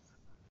 Right.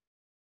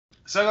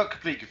 So I got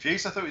completely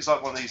confused. I thought it was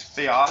like one of these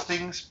VR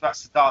things.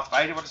 That's the Darth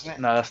Vader one, isn't it?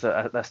 No, that's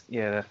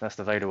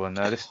the Vader one.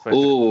 No, this.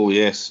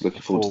 Yes,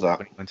 looking forward to that.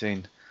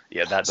 2019.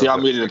 Yeah, that. See,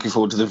 I'm really looking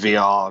forward to the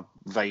VR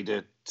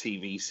Vader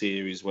TV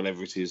series,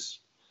 whatever it is.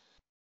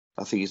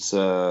 I think it's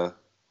not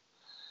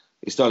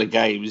a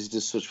game. It's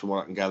just such, from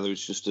what I can gather,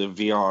 it's just a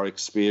VR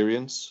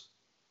experience.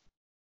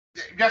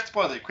 You have to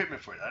buy the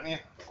equipment for it, don't you?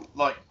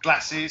 Like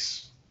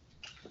glasses.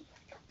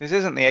 This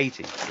isn't the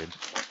 80s, dude.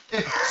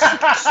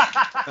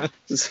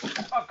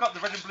 I've got the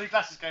red and blue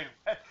glasses going.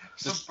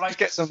 Just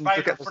get some in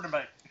front of me.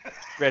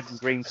 Red and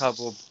green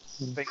cardboard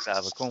things out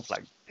of a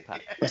cornflake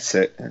pack. That's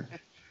it.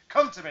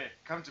 Come to me,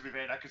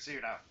 Ben. I can see you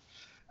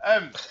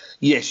now.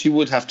 Yes, you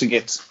would have to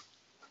get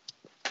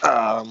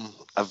a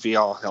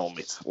VR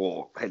helmet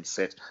or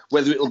headset.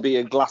 Whether it'll be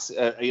a glass,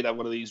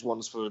 one of these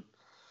ones for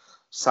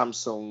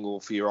Samsung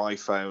or for your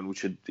iPhone,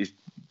 which is,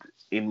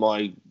 in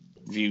my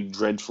view,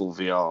 dreadful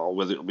VR, or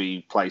whether it'll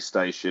be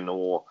PlayStation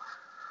or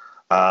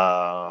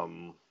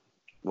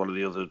one of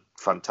the other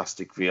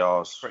fantastic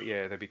VRs.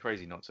 Yeah, they'd be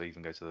crazy not to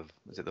even go to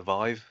the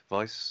Vive,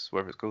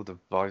 whatever it's called, the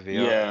Vive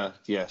VR. Yeah,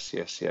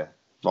 yeah.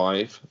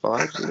 Vive,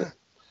 is it?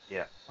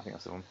 Yeah, I think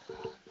that's the one.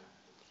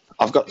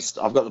 I've got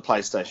the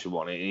PlayStation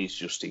one. It is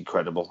just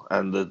incredible,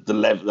 and the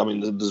level. I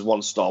mean, there's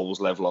one Star Wars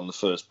level on the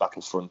first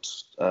Battlefront.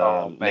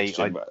 Mate,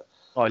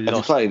 have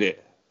you played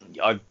it?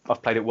 I've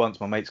played it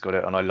once. My mate's got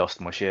it, and I lost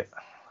my shit.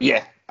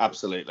 Yeah,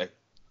 absolutely.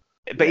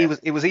 But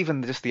it was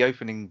even just the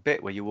opening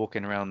bit where you're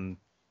walking around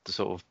the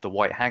sort of the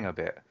white hangar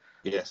bit.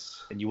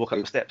 Yes. And you walk up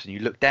the steps and you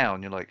look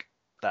down. You're like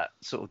that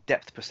sort of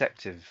depth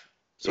perceptive.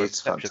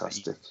 It's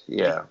fantastic.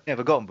 You've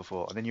never gotten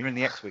before, and then you're in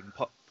the X-wing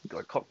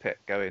cockpit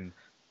going.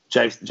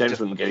 James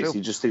from Gates.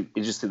 You just think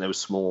they were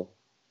small.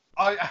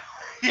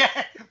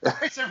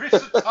 It's a real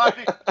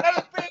tiny,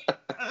 and big.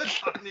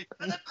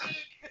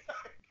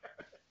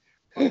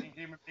 Fucking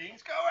human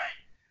beings, go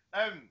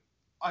away.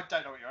 I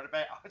don't know what you're on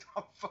about.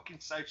 I'm fucking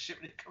so shit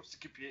when it comes to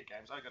computer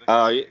games.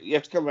 You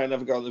have to come around and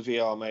have a go on the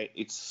VR, mate.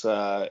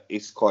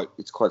 It's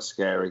quite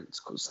scary.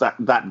 It's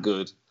that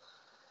good.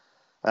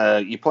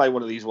 You play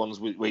one of these ones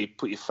where you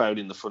put your phone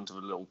in the front of a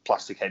little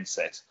plastic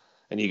headset,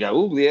 and you go,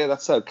 "Oh yeah,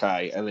 that's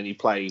okay," and then you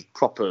play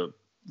proper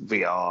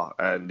VR,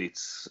 and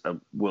it's a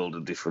world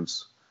of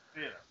difference.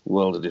 Yeah.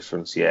 World of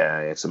difference. Yeah,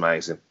 it's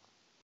amazing.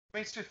 I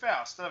mean, to be fair,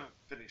 I still haven't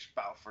finished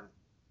Battlefront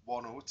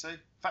 1 or 2. In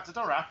fact, I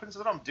don't know what happens. I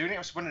don't know what I'm doing it.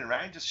 I'm just running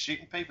around, just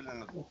shooting people,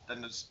 and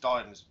then just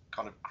die and just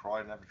kind of cry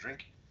and have a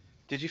drink.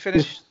 Did you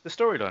finish the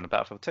storyline of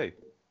Battlefield 2?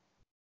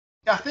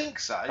 Yeah, I think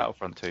so.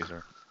 Battlefront 2,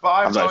 sorry. But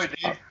I have no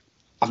idea.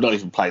 I've not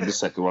even played the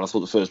second one. I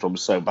thought the first one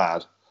was so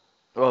bad.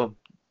 Well,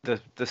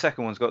 the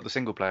second one's got the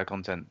single player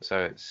content,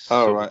 so it's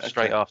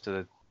straight after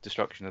the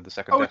destruction of the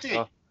second Death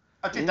Star.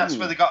 I think that's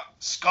where they got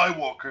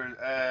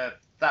Skywalker.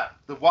 That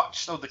the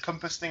watch or the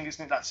compass thing,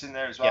 isn't it? That's in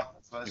there as well.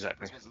 Yeah,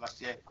 exactly. That was the last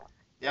year.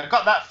 Yeah, I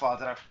got that far,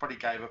 then I probably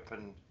gave up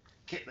and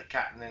kicked the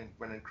cat and then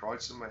went and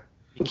cried somewhere.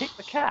 You kicked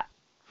the cat?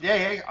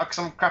 Yeah. Because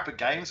I'm crap at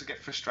games. I get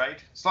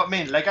frustrated. It's like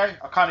me and Lego.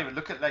 I can't even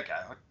look at Lego.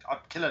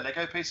 I'd kill a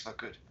Lego piece if I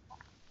could.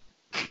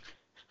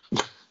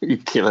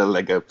 You'd kill a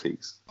Lego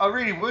piece. I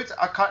really would.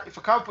 If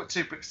I can't put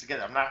 2 bricks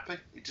together, I'm not happy.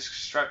 It just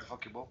straight the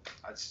fucking wall.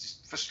 It's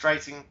just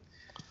frustrating.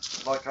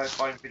 Like I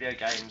find video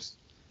games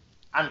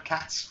and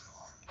cats.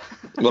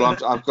 Well,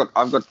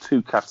 I've got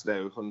 2 cats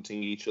now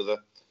hunting each other,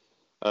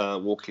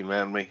 walking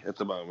around me at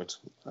the moment.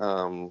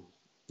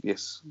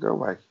 Yes, go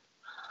away.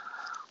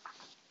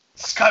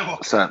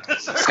 Skywalker. So,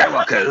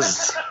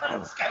 Skywalkers.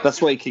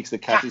 That's why he kicks the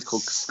cat. Cats. He's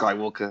called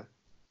Skywalker.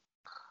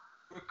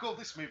 We'll call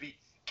this movie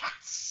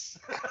Cats.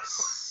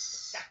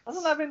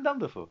 Hasn't that been done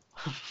before?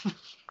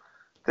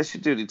 They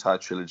should do an entire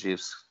trilogy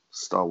of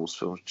Star Wars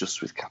films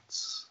just with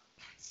cats.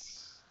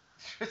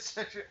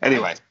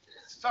 Anyway,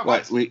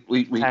 right, we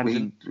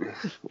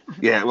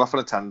yeah, we're off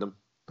on a tandem.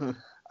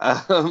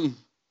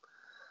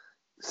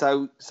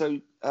 So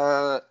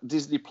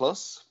Disney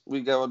Plus,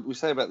 we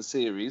say about the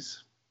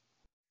series.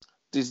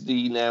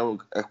 Disney now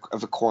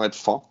have acquired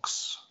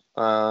Fox,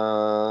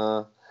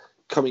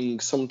 coming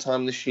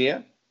sometime this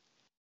year.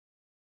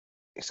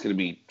 It's going to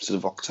be sort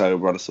of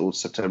October, I thought,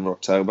 September,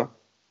 October.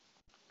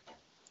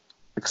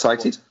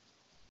 Excited?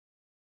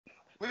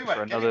 We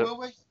won't get it, will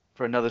we?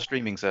 For another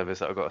streaming service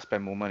that I've got to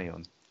spend more money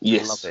on.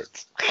 Yes. Love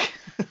it.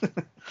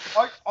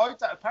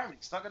 Apparently,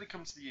 it's not going to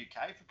come to the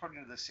UK for probably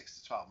another 6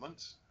 to 12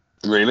 months.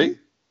 Really?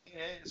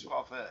 Yeah, that's what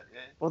I've heard. Yeah.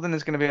 Well, then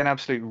there's going to be an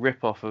absolute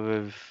rip-off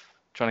of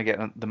trying to get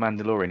the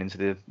Mandalorian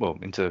into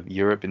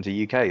Europe,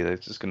 into UK. They're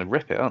just going to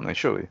rip it, aren't they?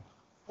 Surely.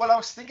 Well, I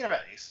was thinking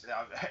about this.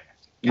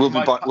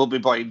 We'll be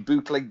buying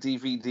bootleg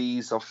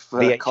DVDs off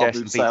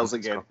cardboard sales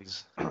again.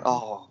 Copies.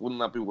 Oh, wouldn't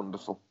that be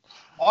wonderful?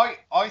 I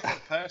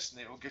think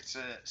personally it will get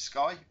to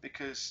Sky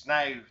because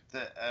now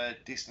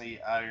that Disney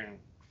own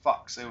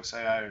Fox, they also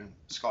own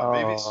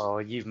Sky Movies. Oh,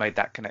 you've made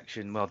that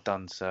connection. Well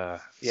done,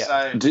 sir. Yeah.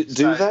 So,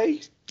 do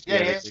they?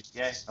 Yeah.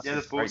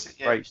 They bought it.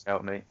 Yeah. Great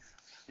shout, mate.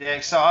 Yeah,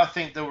 so I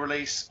think they'll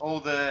release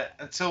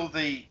until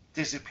the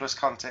Disney Plus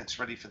content's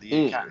ready for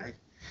the UK.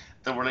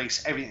 They'll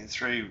release everything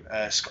through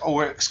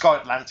Sky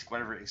Atlantic,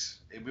 whatever it is.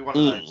 It'll be one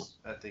of those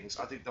things.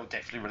 I think they'll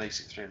definitely release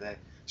it through there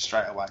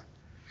straight away.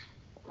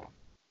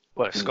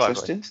 Well, if Sky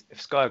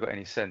got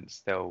any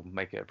sense, they'll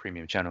make it a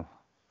premium channel.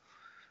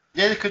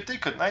 Yeah, they could do,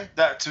 couldn't they?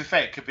 That, to be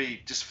fair, it could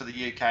be just for the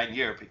UK and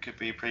Europe. It could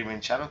be a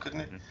premium channel,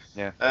 couldn't it?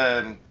 Yeah.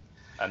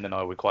 And then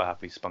I would quite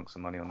happily spunk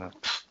some money on that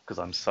because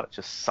I'm such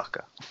a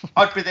sucker.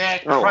 I'd be there,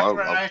 cranking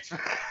out,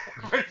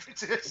 ready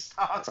to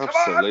start.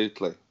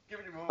 Absolutely.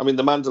 I mean,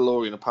 The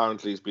Mandalorian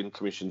apparently has been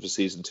commissioned for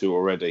season 2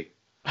 already.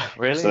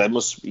 Really? So they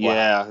must. Wow.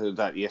 Yeah, I heard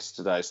that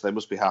yesterday. So they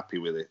must be happy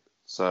with it.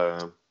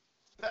 So.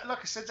 Like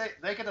I said,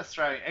 they're going to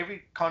throw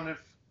every kind of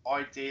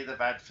idea they've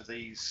had for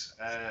these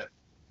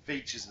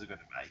features they're going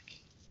to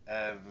make.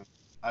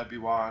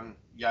 Obi-Wan,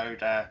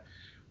 Yoda,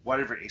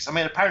 whatever it is. I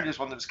mean, apparently there's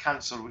one that was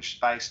cancelled, which is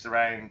based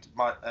around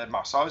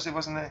Mos Eisley,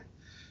 wasn't there?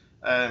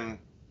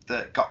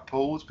 That got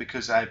pulled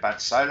because of how bad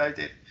Solo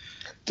did.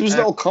 There was an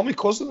old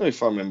comic, wasn't there,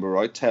 if I remember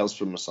right? Tales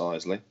from Mos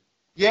Eisley.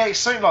 Yeah, it's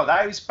something like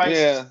that. It was based.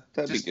 Yeah,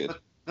 that'd be good.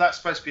 That's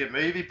supposed to be a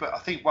movie, but I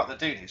think what they're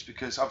doing is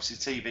because obviously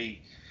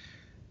TV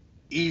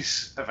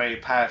is a very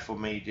powerful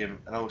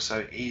medium and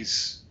also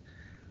is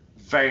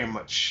very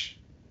much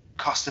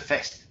cost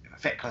effective.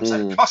 Cost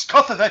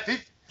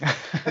effective.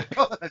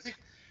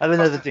 Have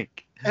another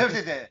drink.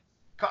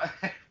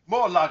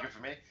 More lager for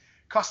me.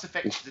 Cost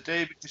effective to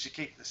do because you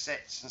keep the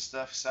sets and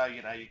stuff, so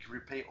you can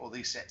repeat all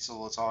these sets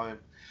all the time.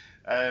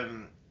 They're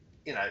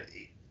going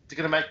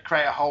to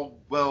create a whole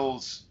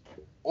world,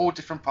 all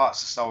different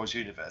parts of the Star Wars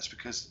universe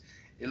because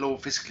it'll all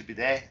physically be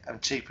there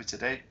and cheaper to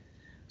do.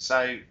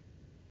 So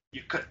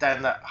you cut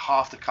down that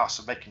half the cost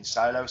of making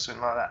Solo or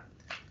something like that.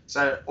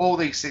 So all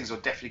these things will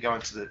definitely go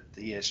into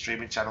the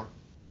streaming channel.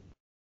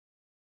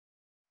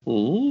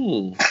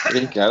 Ooh,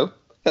 there you go.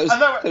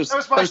 That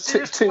was 2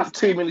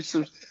 minutes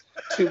of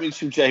 2 minutes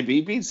from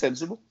JB being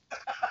sensible.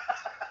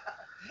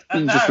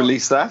 You can just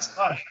release that.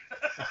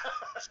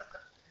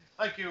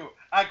 Thank you.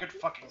 Have a good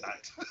fucking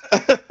night.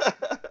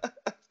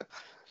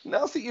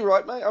 No, I think you're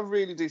right, mate. I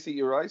really do think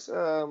you're right.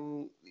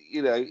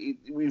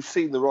 We've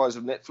seen the rise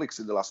of Netflix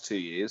in the last 2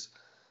 years.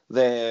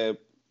 Their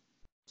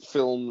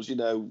films,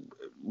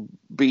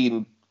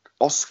 being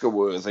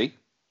Oscar-worthy.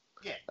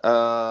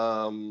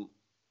 Yeah.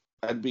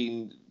 And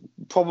been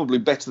probably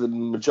better than the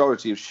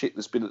majority of shit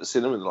that's been at the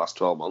cinema in the last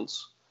 12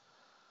 months.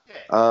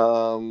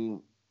 Yeah.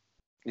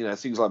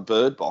 Things like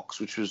Bird Box,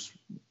 which was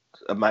an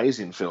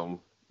amazing film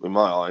in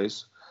my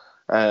eyes.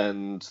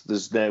 And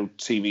there's now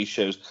TV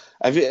shows.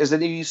 Has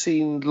any of you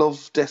seen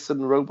Love, Death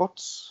and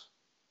Robots?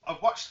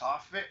 I've watched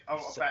half of it. I'm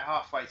about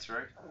halfway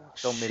through.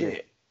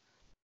 Shit.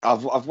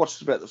 I've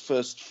watched about the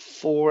first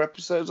 4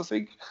 episodes, I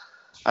think.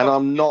 And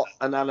I'm not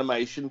an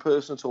animation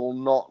person at all,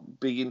 not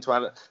big into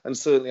anime. And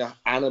certainly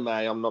anime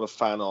I'm not a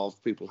fan of.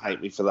 People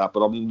hate me for that, but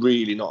I'm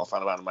really not a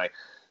fan of anime.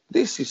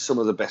 this is some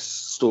of the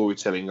best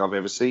storytelling I've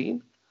ever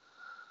seen.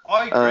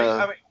 I agree.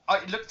 I mean,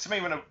 it looked to me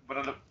when I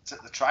looked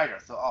at the trailer, I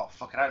thought, oh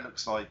fucking hell, it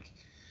looks like.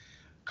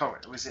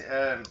 Was it?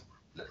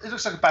 It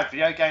looks like a bad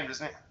video game,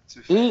 doesn't it? To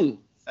be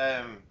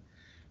fair.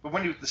 But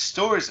when the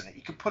stories in it,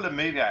 you can pull a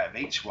movie out of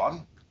each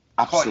one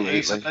quite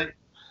easily.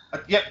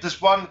 Yep, there's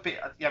one bit.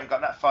 You haven't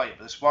got that far yet,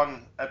 but there's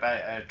one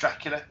about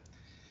Dracula.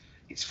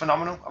 It's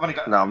phenomenal.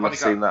 I've not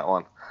seen that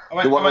one.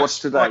 The one I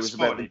watched today was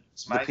about the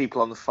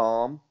people on the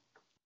farm.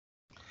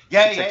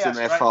 Protecting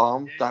their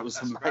farm. Yeah, that was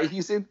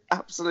amazing. Great.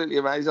 Absolutely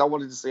amazing. I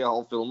wanted to see a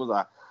whole film of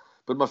that.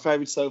 But my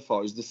favourite so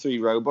far is the 3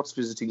 robots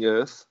visiting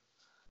Earth.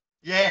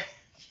 Yeah.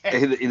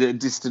 In a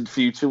distant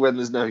future when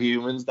there's no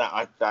humans.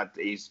 That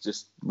is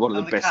just one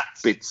of the best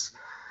bits.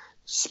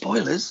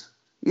 Spoilers?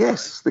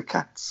 Yes, the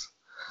cats.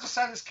 Just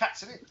saying there's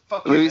cats in it.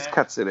 There is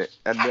cats in it.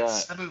 And,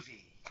 Cats, the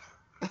movie.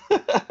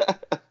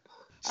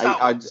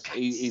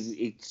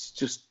 It's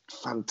just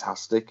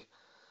fantastic.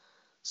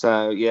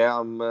 So yeah,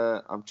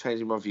 I'm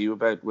changing my view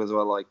about whether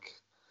I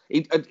like.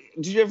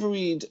 Did you ever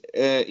read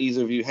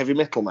either of you Heavy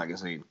Metal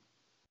magazine?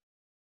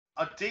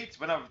 I did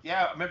I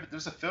remember there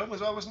was a film as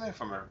well, wasn't there? If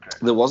I remember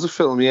correctly. There was a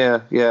film, yeah.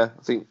 I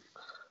think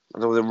I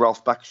don't know whether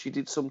Ralph Bakshi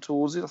did some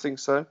towards it. I think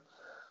so,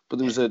 but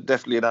there was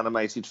definitely an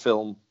animated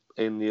film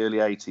in the early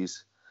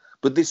 '80s.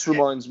 But this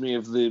reminds me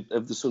of the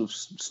sort of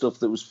stuff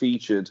that was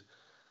featured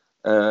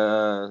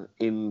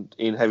in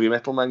Heavy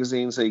Metal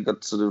magazine. So you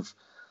got sort of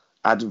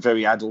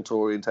very adult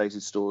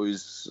orientated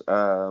stories,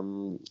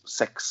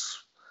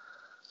 sex.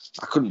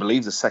 I couldn't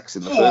believe the sex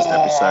in the first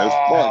episode.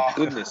 My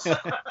goodness.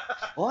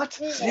 What?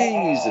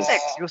 Jesus.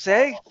 Sex, you'll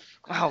say?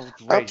 Wow.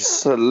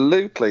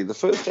 Absolutely. The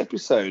first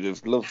episode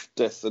of Love,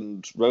 Death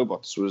and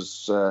Robots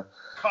was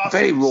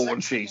very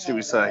raunchy, shall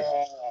we say.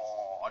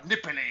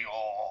 Nipply.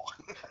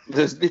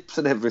 There's nips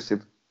and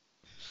everything.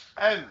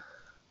 But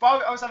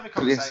I was having a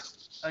conversation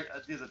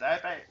the other day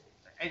about.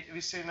 Have you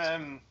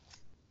seen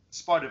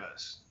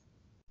Spider-Verse?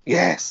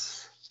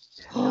 Yes.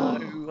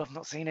 No, I've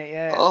not seen it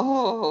yet.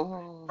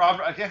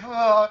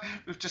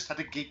 We've just had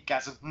a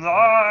geekgasm.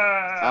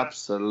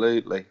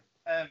 Absolutely.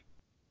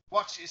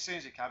 Watch it as soon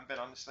as you can, Ben,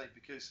 honestly,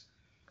 because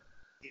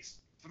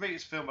for me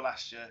it's film of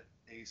last year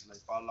easily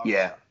by a long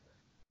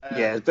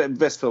time.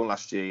 Best film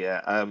last year,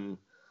 yeah.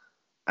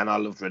 And I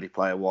loved Ready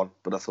Player One,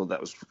 but I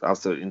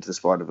thought Into the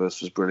Spider-Verse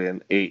was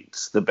brilliant.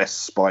 It's the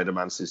best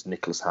Spider-Man since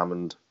Nicholas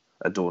Hammond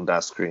adorned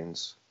our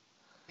screens.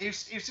 He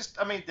was just,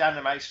 I mean, the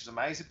animation was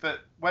amazing,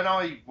 but when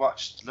I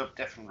watched Love,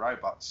 Death and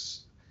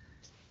Robots,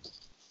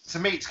 to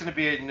me it's going to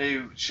be a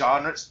new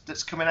genre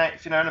that's coming out,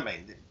 if you know what I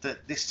mean.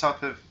 This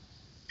type of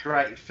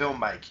creative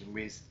filmmaking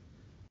with,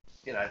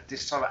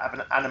 this type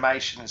of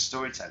animation and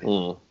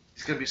storytelling,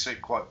 it's going to be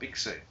something quite big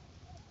soon.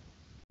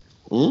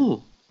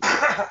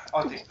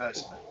 I think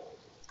personally.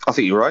 I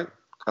think you're right.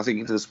 I think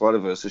Into the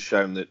Spider-Verse has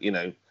shown that,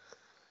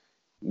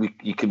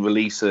 you can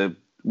release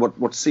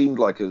what seemed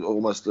like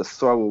almost a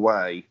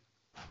throwaway.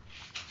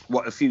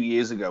 What a few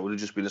years ago would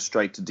have just been a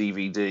straight to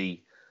DVD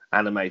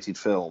animated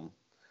film,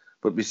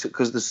 but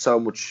because there's so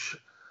much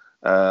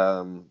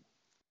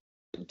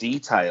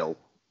detail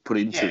put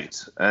into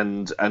it,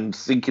 and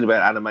thinking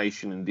about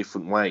animation in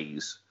different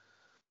ways,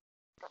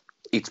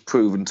 it's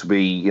proven to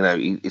be,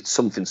 it's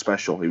something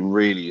special. It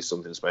really is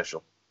something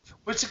special.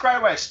 Well, it's a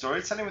great way of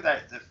storytelling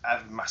without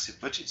having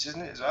massive budgets,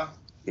 isn't it, as well?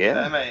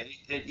 Yeah. I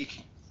mean,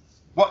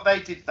 what they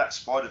did that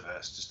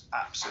Spider-Verse just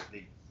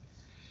absolutely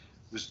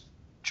was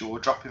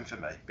jaw-dropping for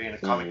me, being a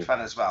comic fan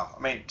as well.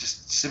 I mean,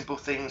 just simple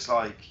things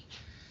like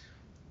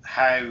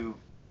how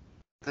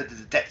the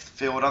depth of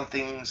field on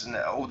things and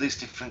all these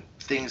different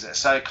things that are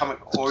so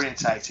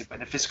comic-orientated, but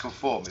in a physical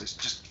form, it was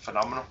just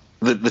phenomenal.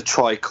 The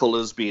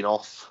tricolours being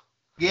off.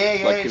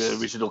 Yeah. Like in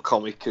an original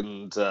comic,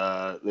 and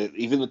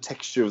even the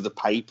texture of the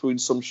paper in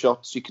some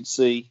shots you could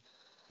see.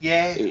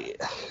 Yeah.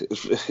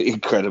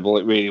 Incredible.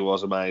 It really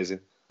was amazing.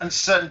 And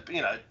certain,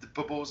 the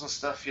bubbles and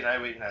stuff, it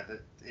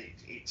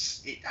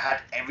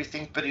had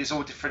everything, but it was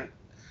all different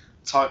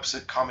types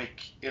of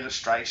comic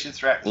illustration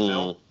throughout the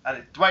film.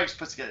 And the way it was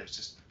put together was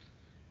just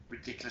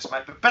ridiculous,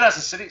 mate. But Ben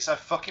hasn't seen it, so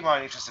fuck him,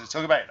 I'm interested to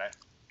talk about it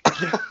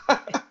now.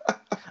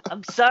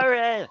 I'm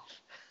sorry.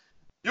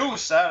 You,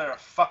 sir, are a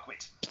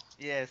fuckwit.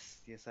 Yes,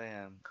 I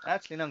am.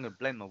 Actually, no, I'm going to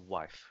blame my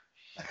wife.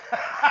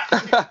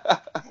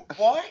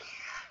 Why?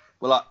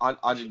 Well,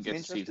 I didn't get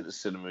to see it at the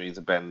cinema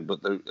either, Ben,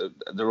 but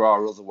there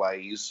are other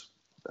ways.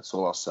 That's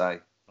all I'll say.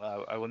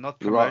 I will not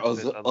promote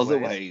there are other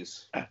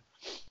ways.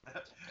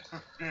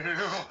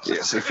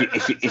 Yes,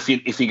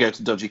 if you go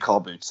to dodgy car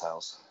boot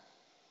sales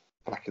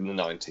back in the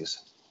 90s.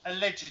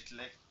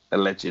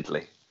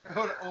 Allegedly.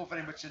 All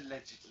very much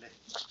allegedly.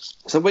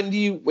 So when do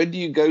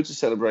you go to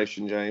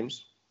Celebration,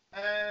 James?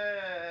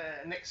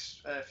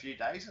 Next few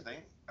days, I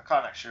think. I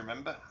can't actually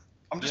remember.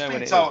 I'm just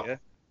being told.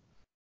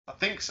 I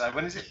think so.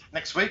 When is it?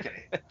 Next week, isn't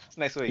it?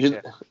 Next week,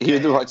 You're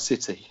in the right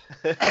city.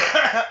 When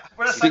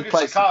I say good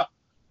to Chicago,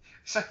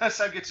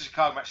 good to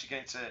Chicago, I'm actually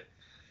going to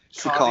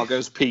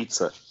Chicago's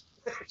Pizza.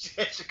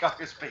 Yeah,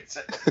 Chicago's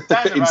Pizza.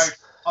 Down the road,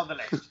 on the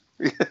left.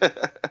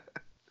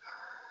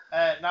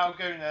 Now I'm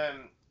going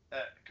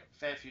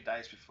fair few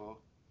days before.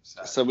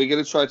 So we're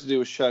going to try to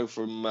do a show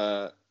from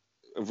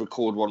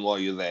record one while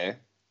you're there.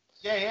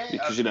 Yeah.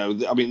 Because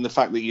the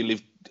fact that you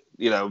live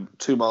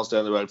 2 miles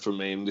down the road from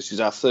me, and this is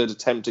our third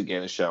attempt to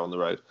get a show on the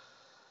road.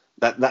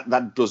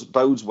 That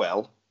bodes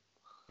well.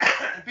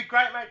 It'd be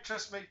great, mate.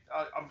 Trust me.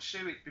 I'm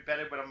sure it'd be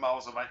better when I'm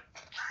miles away.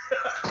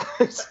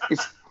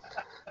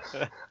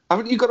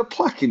 Haven't you got a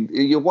plaque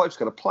your wife's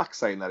got a plaque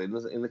saying that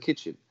in the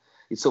kitchen?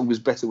 It's always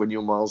better when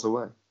you're miles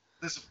away.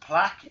 There's a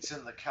plaque. It's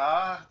in the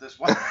car. There's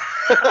one.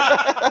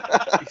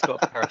 He's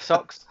got a pair of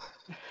socks.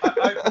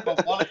 I opened my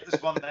wallet.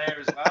 There's one there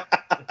as well.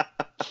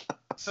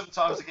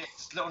 Sometimes I get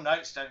just little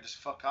notes don't just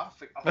fuck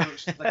off. I thought it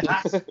was the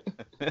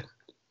cat.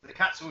 The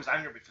cat's always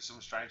angry at me for some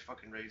strange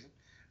fucking reason.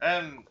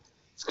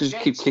 It's because you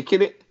keep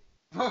kicking it.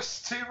 Well,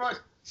 it's too right.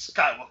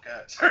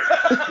 Skywalker.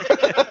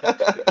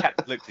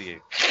 Cat looks at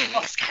you.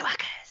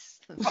 Skywalkers.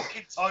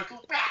 Fucking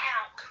title.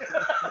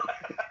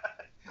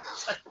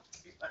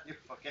 You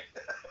fucking.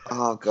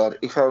 Oh God!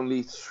 If only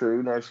it's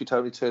true. Now, if it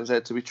only turns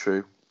out to be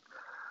true.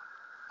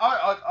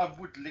 I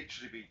would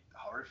literally be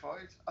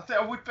horrified. I think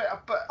I would be,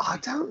 but I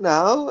don't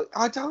know.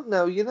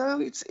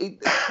 It's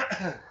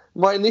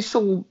my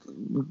initial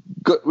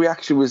gut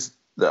reaction was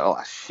that, oh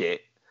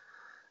shit.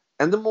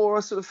 And the more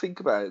I sort of think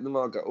about it, the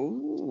more I go,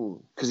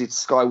 ooh, because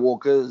it's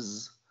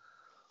Skywalkers.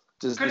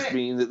 Does this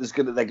mean that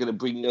they're going to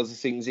bring other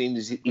things in?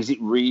 Is it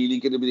really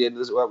going to be the end of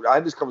this? Well, I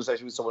had this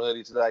conversation with someone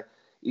earlier today.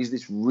 Is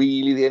this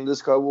really the end of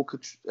the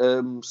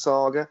Skywalker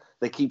saga?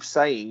 They keep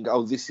saying,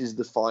 oh, this is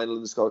the final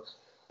of the Skywalker.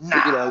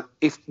 nah. But,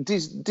 if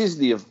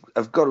Disney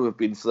have got to have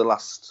been for the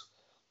last,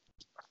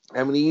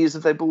 how many years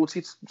have they bought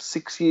it?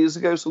 6 years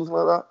ago, something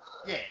like that?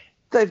 Yeah.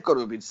 They've got to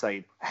have been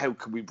saying, how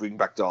can we bring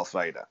back Darth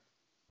Vader?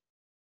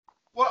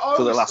 Well,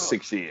 For the last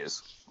 6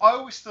 years. I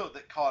always thought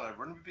that Kylo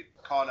Ren would be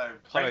Kylo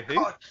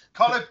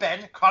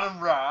Ben,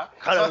 Kylo Ra.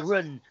 Kylo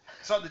Ren.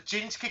 So the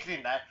gin's kicking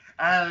in there.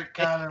 And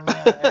Kylo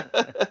Ren.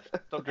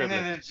 Stop And dribbling.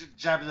 then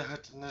Jabba the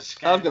Hutt and the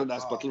Skywalker. I've got a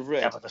nice bottle of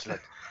red. Jabba the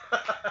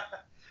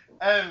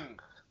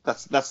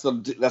Slut.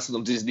 That's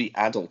on Disney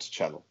Adult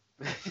Channel.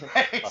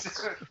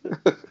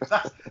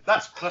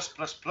 that's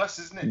plus,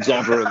 isn't it?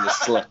 Jabba and the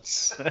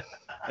Sluts.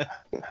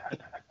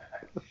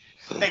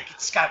 Naked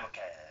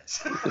Skywalkers.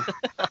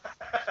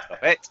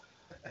 Stop it.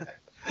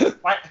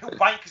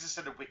 Wankers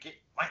instead of wicked.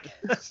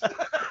 Wankers.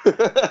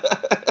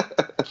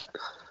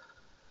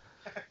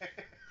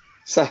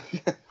 So,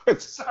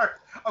 Sorry,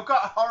 I've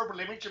got a horrible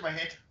image in my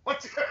head.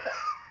 What's it?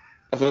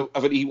 of an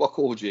Ewok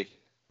orgy.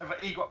 Of an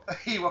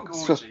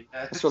Ewok orgy.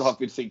 That's what I've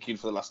been thinking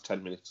for the last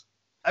 10 minutes.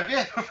 Have you?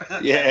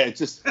 Yeah, it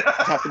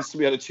happens to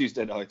me on a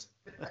Tuesday night.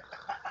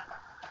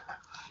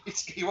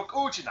 It's Ewok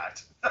orgy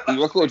night.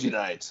 Ewok orgy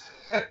night.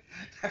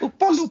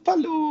 Oopa loopa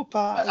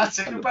loopa. That's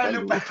it.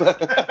 Loopa.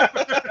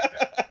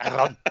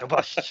 Around the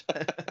bush.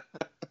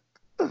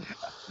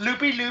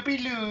 Loopy, loopy,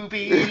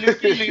 loopy,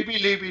 loopy, loopy,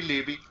 loopy,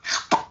 loopy.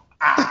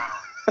 Ah.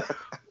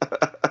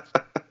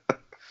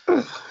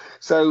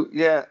 So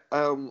yeah,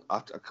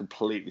 I've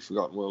completely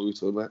forgotten what we were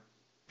talking about.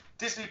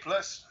 Disney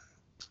Plus.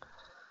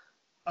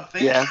 I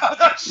think. Yeah.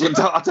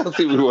 I don't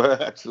think we were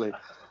actually.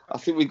 I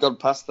think we've gone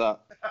past that.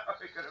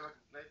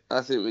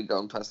 I think we've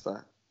gone past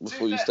that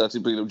before you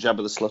started bringing up Jabba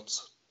the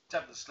Sluts.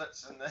 Jabba the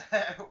Sluts and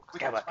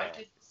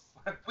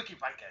Wiki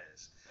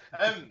Wankers.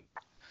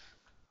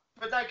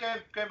 But now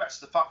going back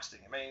to the Fox thing,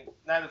 I mean,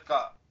 now they've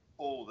got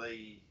all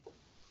the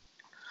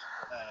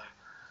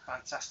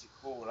Fantastic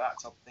Four, that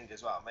type of thing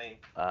as well. I mean,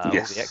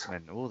 Yes.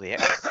 All the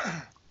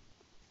X-Men.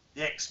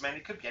 the X-Men,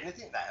 it could be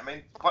anything there. I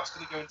mean, what's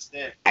going to go into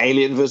there?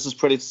 Alien versus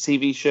Predator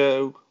TV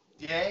show.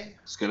 Yeah.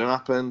 It's going to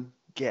happen.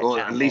 Get Or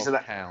out at least of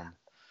an town.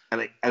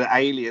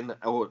 Alien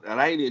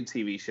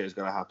TV show is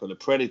going to happen. A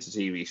Predator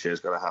TV show is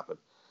going to happen.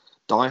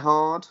 Die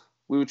Hard.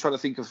 We were trying to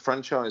think of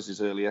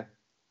franchises earlier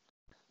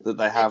that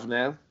they have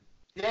now.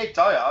 Yeah,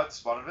 Die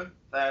Hard's one of them.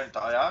 They're in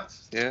Die Hard.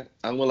 Yeah,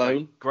 and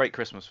Malone. Great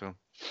Christmas film.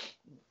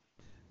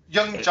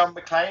 Young John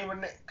McClane,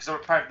 wasn't it? Because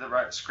apparently they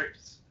wrote a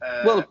script.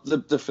 Well,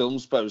 the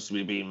film's supposed to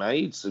be being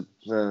made. So,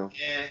 Yeah,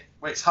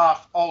 well, it's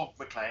half old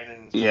McClane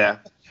and yeah.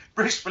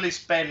 Bruce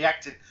Willis barely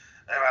acting.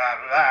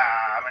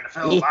 I'm in the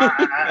film.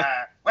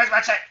 Where's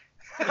my check?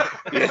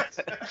 Yeah.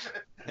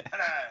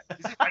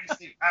 Is it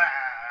Wednesday?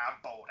 I'm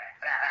bored.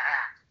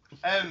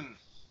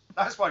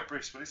 That's why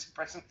Bruce Willis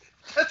impressing.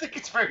 I think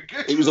it's very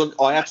good. It was on.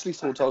 I actually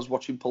thought I was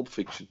watching Pulp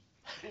Fiction.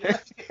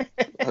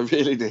 I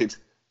really did.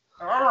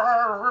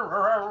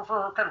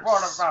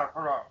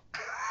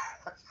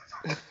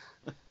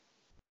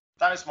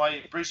 That was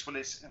my Bruce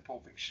Willis in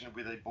Pulp Fiction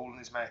with a ball in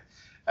his mouth.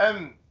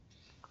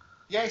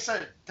 Yeah, so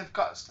they've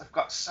got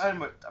so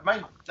much. I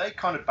mean, they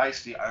kind of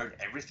basically own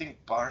everything,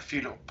 bar a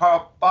few little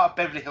bar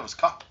Beverly Hills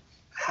Cop.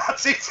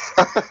 That's it.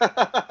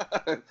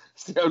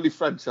 It's the only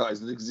franchise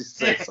that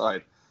exists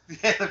outside.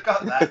 Yeah, they've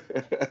got that.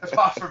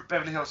 Apart from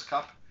Beverly Hills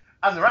Cop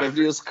and the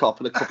Beverly Hills Cop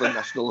and a couple of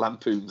National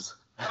Lampoons.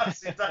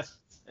 That's it.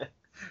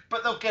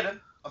 But they'll get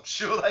them. I'm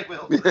sure they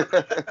will.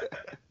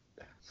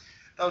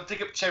 They'll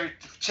dig up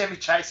Chevy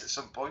Chase at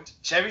some point.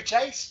 Chevy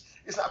Chase?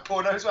 Is that a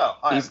porno as well?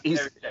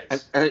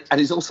 And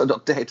he's also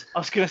not dead. I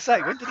was going to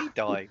say, when did he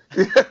die?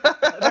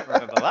 I don't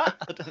remember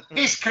that.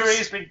 His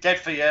career's been dead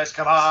for years.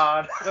 Come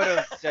on. What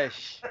a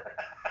dish.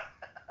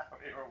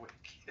 You're a week.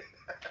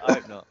 I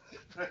hope not.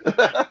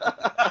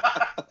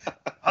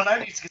 I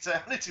need to get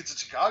to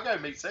Chicago,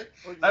 me too.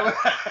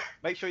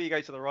 Make sure you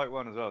go to the right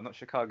one as well, not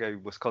Chicago,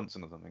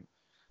 Wisconsin or something.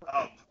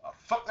 Oh,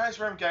 fuck knows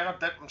where I'm going.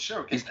 I'm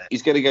sure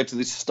he's going to go to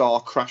this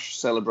Star Crash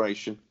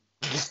celebration.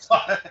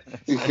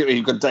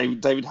 You've got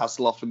David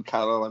Hasselhoff and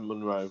Caroline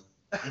Munro.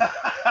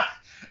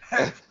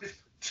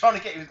 Trying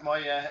to get you with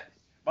my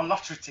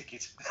lottery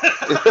ticket.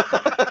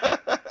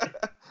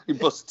 Your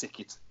bus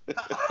ticket.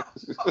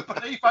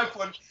 But you both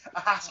won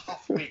a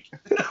Hasselhoff wig.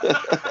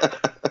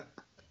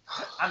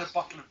 And a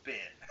bottle of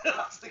beer.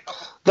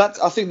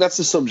 I think that's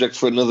a subject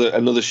for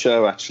another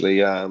show,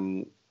 actually.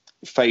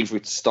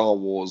 Favourite Star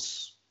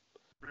Wars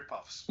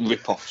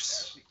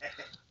rip-offs.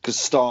 Because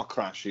Star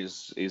Crash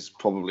is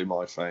probably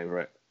my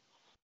favourite.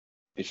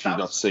 If you've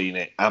not seen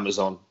it,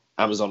 Amazon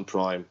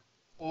Prime.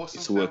 Awesome.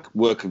 It's a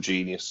work of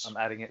genius. I'm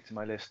adding it to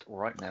my list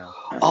right now.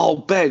 Oh,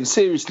 Ben,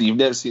 seriously, you've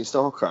never seen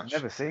Star Crash?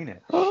 Never seen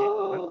it.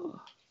 Oh,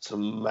 it's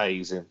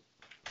amazing.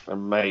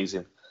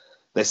 Amazing.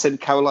 They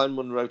sent Caroline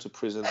Munro to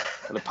prison,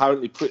 and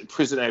apparently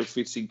prison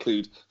outfits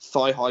include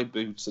thigh-high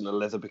boots and a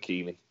leather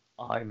bikini.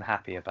 I'm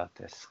happy about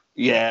this.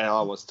 Yeah,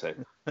 I was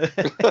too.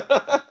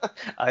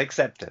 I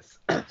accept this.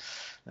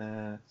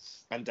 And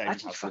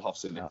David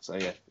Hasselhoff's in it, up. so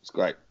yeah, it's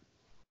great.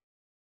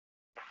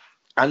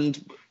 And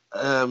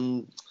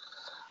I'm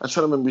trying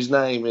to remember his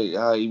name.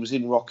 He was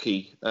in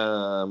Rocky,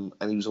 and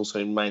he was also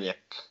in Maniac.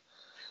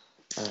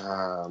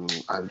 I'm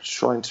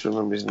trying to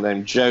remember his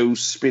name. Joe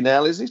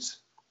Spinell, is it?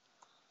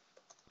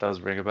 Does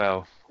ring a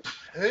bell.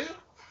 Who?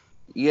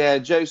 Yeah,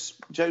 Joe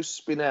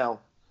Spinell.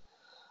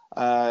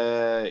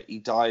 He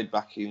died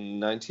back in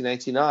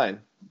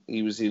 1989.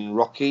 He was in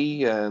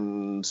Rocky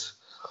and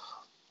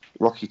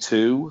Rocky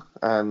 2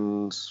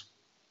 and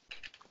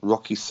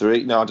Rocky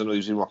 3. No, I don't know. He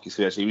was in Rocky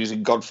 3 actually. He was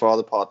in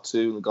Godfather Part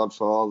 2 and The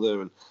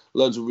Godfather and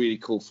loads of really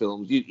cool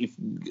films. If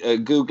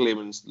Google him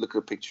and look at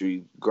a picture,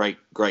 he's great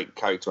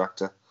character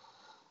actor.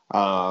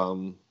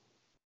 And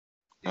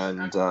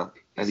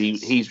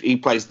he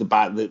plays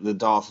the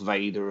Darth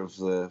Vader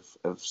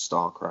of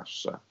Star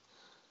Crash. So,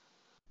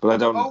 but I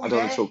don't want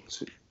to talk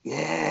to.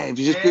 Yeah, if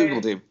you just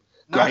Googled him,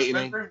 great.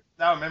 I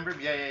remember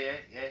him. Yeah.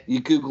 You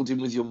Googled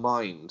him with your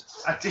mind.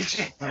 I did.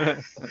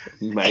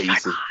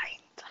 Amazing.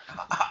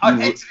 I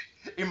entered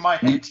it in my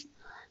head.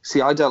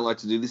 See, I don't like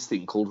to do this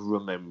thing called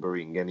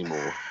remembering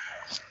anymore.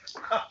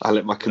 I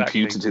let my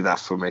computer do that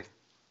for me.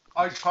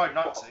 I tried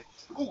not to.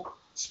 Oh,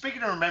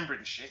 speaking of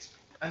remembering shit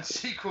and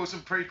sequels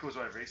and prequels,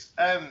 whatever it is.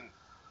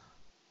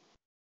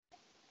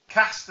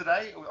 Cast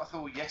today, I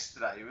thought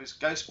yesterday, it was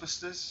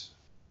Ghostbusters.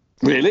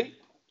 Really?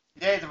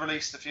 Yeah, they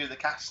released a few of the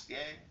cast. Yeah.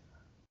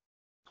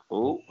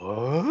 Oh.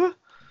 What?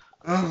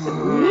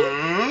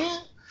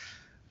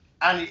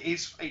 And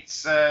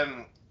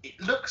it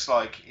looks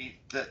like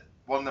that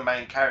one of the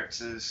main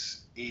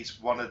characters is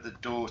one of the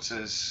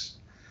daughters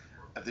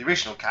of the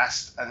original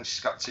cast, and she's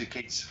got two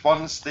kids.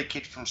 One's the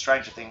kid from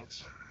Stranger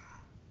Things.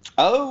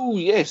 Oh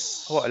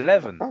yes. What,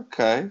 11?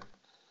 Okay.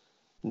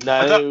 No,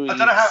 I don't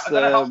know how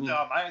old they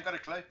are, mate. I ain't got a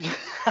clue.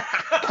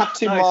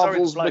 Captain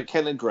Marvel's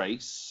McKenna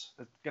Grace.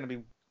 It's gonna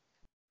be.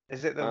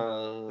 Is it the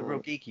real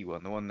geeky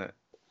one? The one that.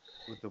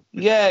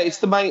 Yeah, it's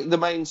the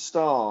main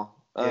star.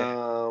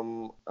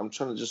 Yeah. I'm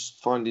trying to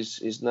just find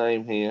his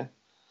name here.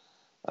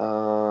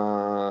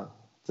 Finn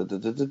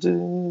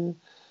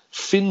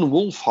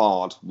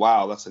Wolfhard.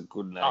 Wow, that's a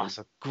good name. Oh, that's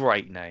a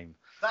great name.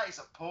 That is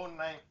a porn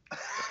name.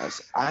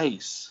 That's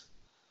ace.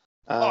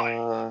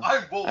 I'm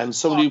Wolfhard. And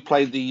somebody who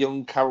played the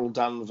young Carol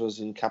Danvers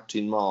in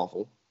Captain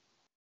Marvel.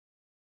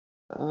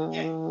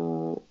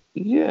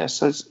 Yeah,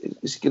 so is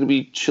it going to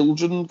be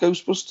children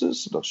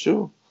Ghostbusters? I'm not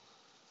sure.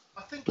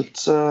 I think but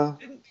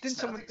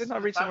didn't I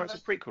read somewhere it's a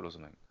prequel or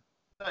something?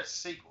 No, it's a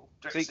sequel.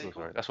 Sequel,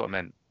 sorry. That's what I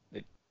meant.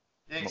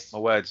 Yes. My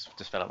words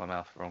just fell out my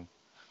mouth wrong.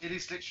 It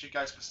is literally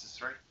Ghostbusters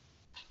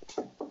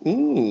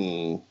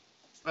 3.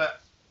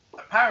 But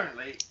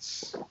apparently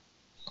it's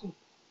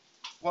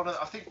one of.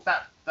 I think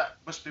that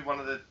must be one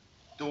of the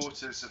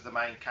daughters of the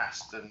main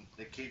cast, and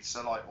the kids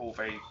are like all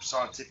very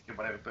scientific and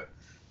whatever. But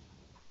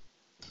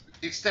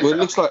it's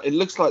definitely. Well, it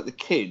looks like the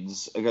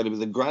kids are going to be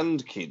the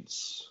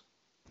grandkids,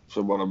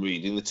 from what I'm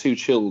reading. The two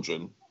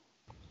children,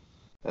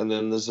 and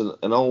then there's an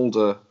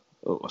older.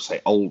 I say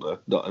older,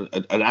 not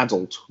an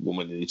adult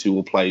woman in it who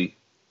will play.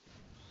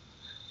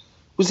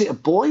 Was it a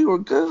boy or a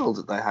girl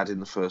that they had in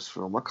the first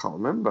film? I can't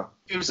remember.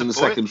 It was in the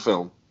boy. Second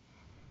film.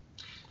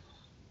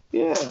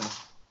 Yeah.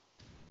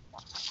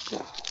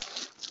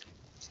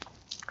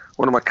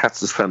 One of my cats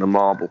has found a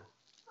marble.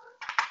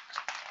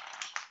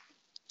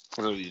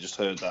 I don't know if you just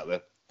heard that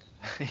there.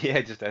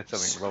 Yeah, just heard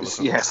something roll across.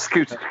 Yeah,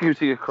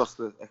 scooting across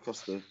the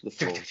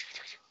floor.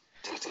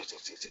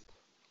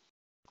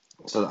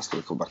 So that's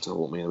going to come back to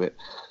haunt me in a bit.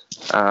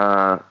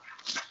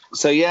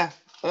 So yeah,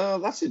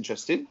 that's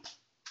interesting.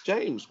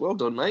 James, well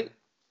done, mate.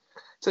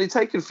 So you've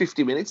taken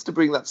 50 minutes to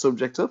bring that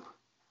subject up.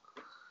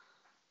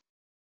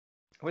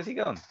 Where's he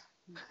gone?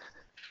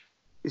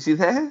 Is he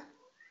there?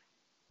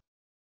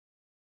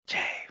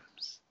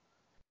 James.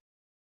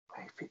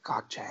 Maybe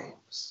God,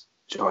 James,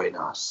 join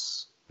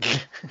us.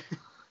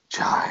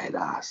 Join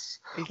us.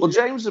 Well,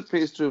 James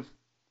appears to have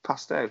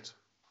passed out.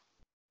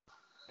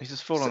 He's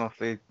just fallen off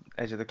the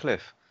edge of the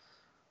cliff.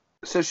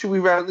 So should we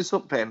round this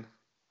up, Ben?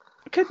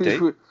 Could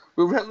do.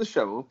 We'll round the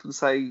show up and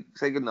say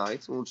good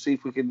night, and we'll see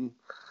if we can.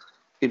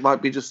 It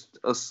might be just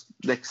us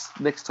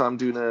next time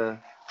doing a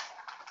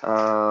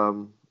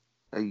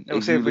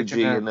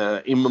eulogy and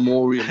in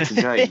memoriam to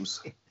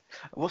James.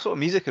 What sort of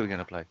music are we going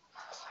to play?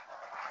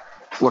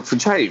 What, for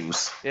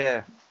James?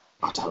 Yeah.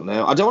 I don't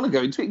know. I don't want to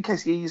go into it in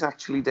case he's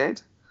actually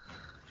dead.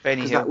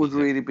 Benny Hill. That would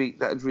really be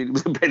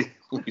Benny.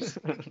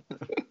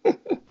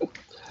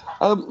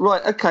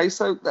 Right. Okay.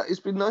 So it's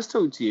been nice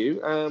talking to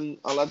you.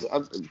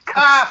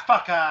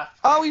 Fuck off.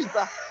 Oh, he's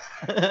back.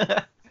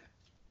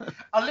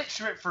 I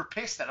literally went for a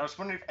piss then. I was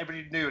wondering if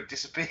everybody knew it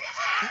disappeared.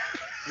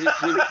 we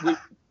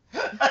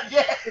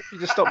Yeah. You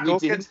just stopped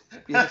talking. did.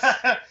 Yes.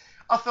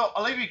 I thought,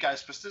 I'll leave you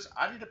Ghostbusters.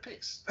 I need a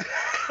piss.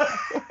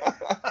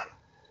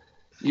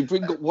 You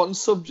bring up one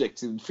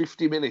subject in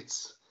 50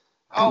 minutes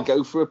and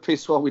go for a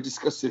piss while we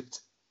discuss it.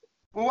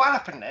 Well, what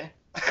happened then?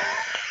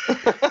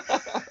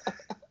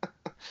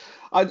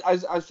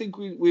 I think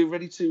we're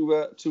ready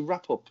to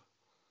wrap up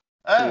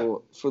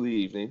for the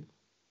evening.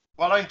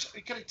 Well, you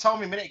could have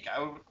told me a minute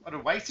ago. I'd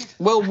have waited.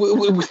 Well,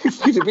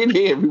 if we'd have been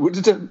here, we would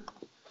have done.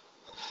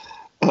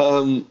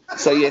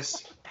 So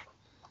yes.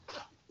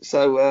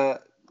 So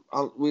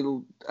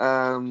we'll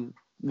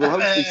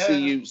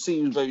hopefully see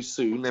you very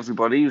soon.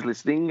 Everybody who's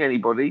listening.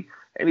 Anybody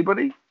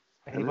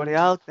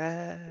out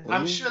there?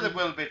 I'm sure there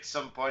will be at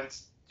some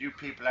point. You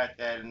people out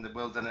there in the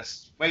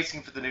wilderness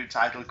waiting for the new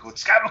title called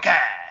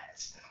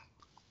Skywalkers.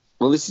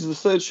 Well, this is the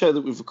third show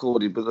that we've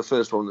recorded, but the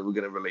first one that we're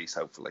going to release,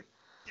 hopefully.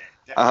 Yeah,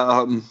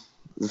 definitely.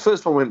 The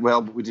first one went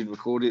well, but we didn't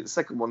record it. The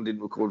second one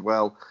didn't record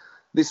well.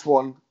 This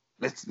one,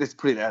 let's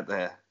put it out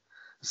there.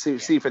 See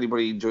if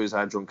anybody enjoys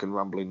our drunken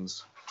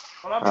ramblings.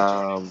 Well, I've been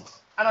enjoying it.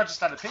 And I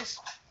just had a piss.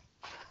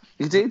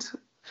 You did?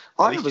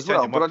 I have as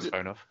well, but I did.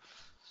 And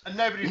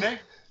nobody knew.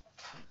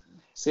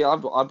 See, I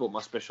bought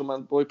my special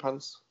man boy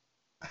pants.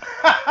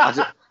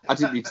 I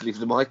didn't need to leave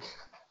the mic.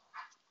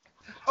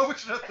 I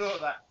wish I'd have thought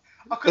of that.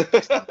 I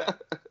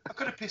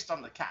could have pissed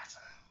on the cat.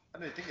 I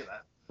didn't think of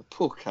that. The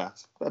poor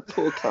cat. That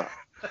poor cat.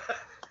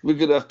 We're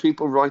going to have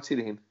people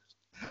writing in.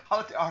 I'll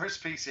let the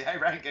RSPCA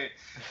round going.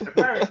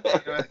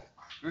 Apparently,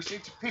 we seem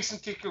to piss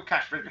and kick your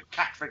cat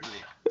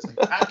regularly. It's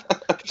like,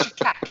 cat, kiss your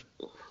cat.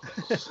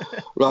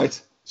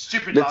 Right.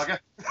 Stupid lager.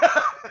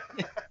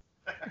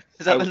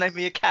 Is that the name of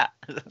your cat?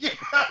 Yeah,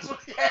 that's what,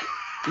 yeah.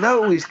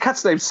 No, his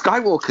cat's name's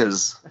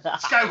Skywalkers.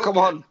 Skywalker. Come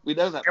on, we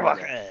know that.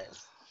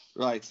 Skywalkers.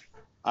 Right.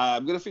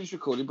 I'm going to finish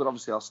recording, but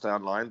obviously I'll stay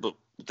online. But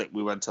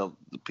we won't tell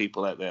the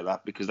people out there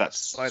that because that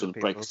sort of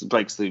breaks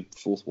the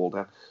fourth wall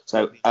down.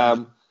 So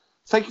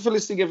thank you for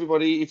listening,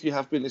 everybody, if you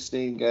have been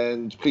listening.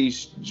 And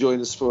please join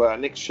us for our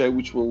next show,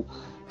 which will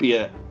be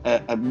a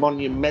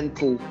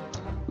monumental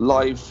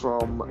live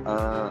from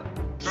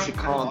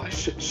Chicago,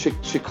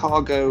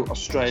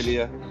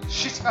 Australia.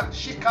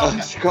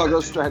 Chicago,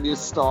 Australia's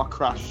Star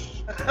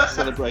Crash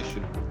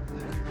celebration.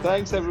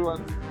 Thanks,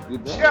 everyone.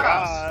 Good night.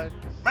 Cheers.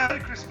 Merry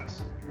Christmas.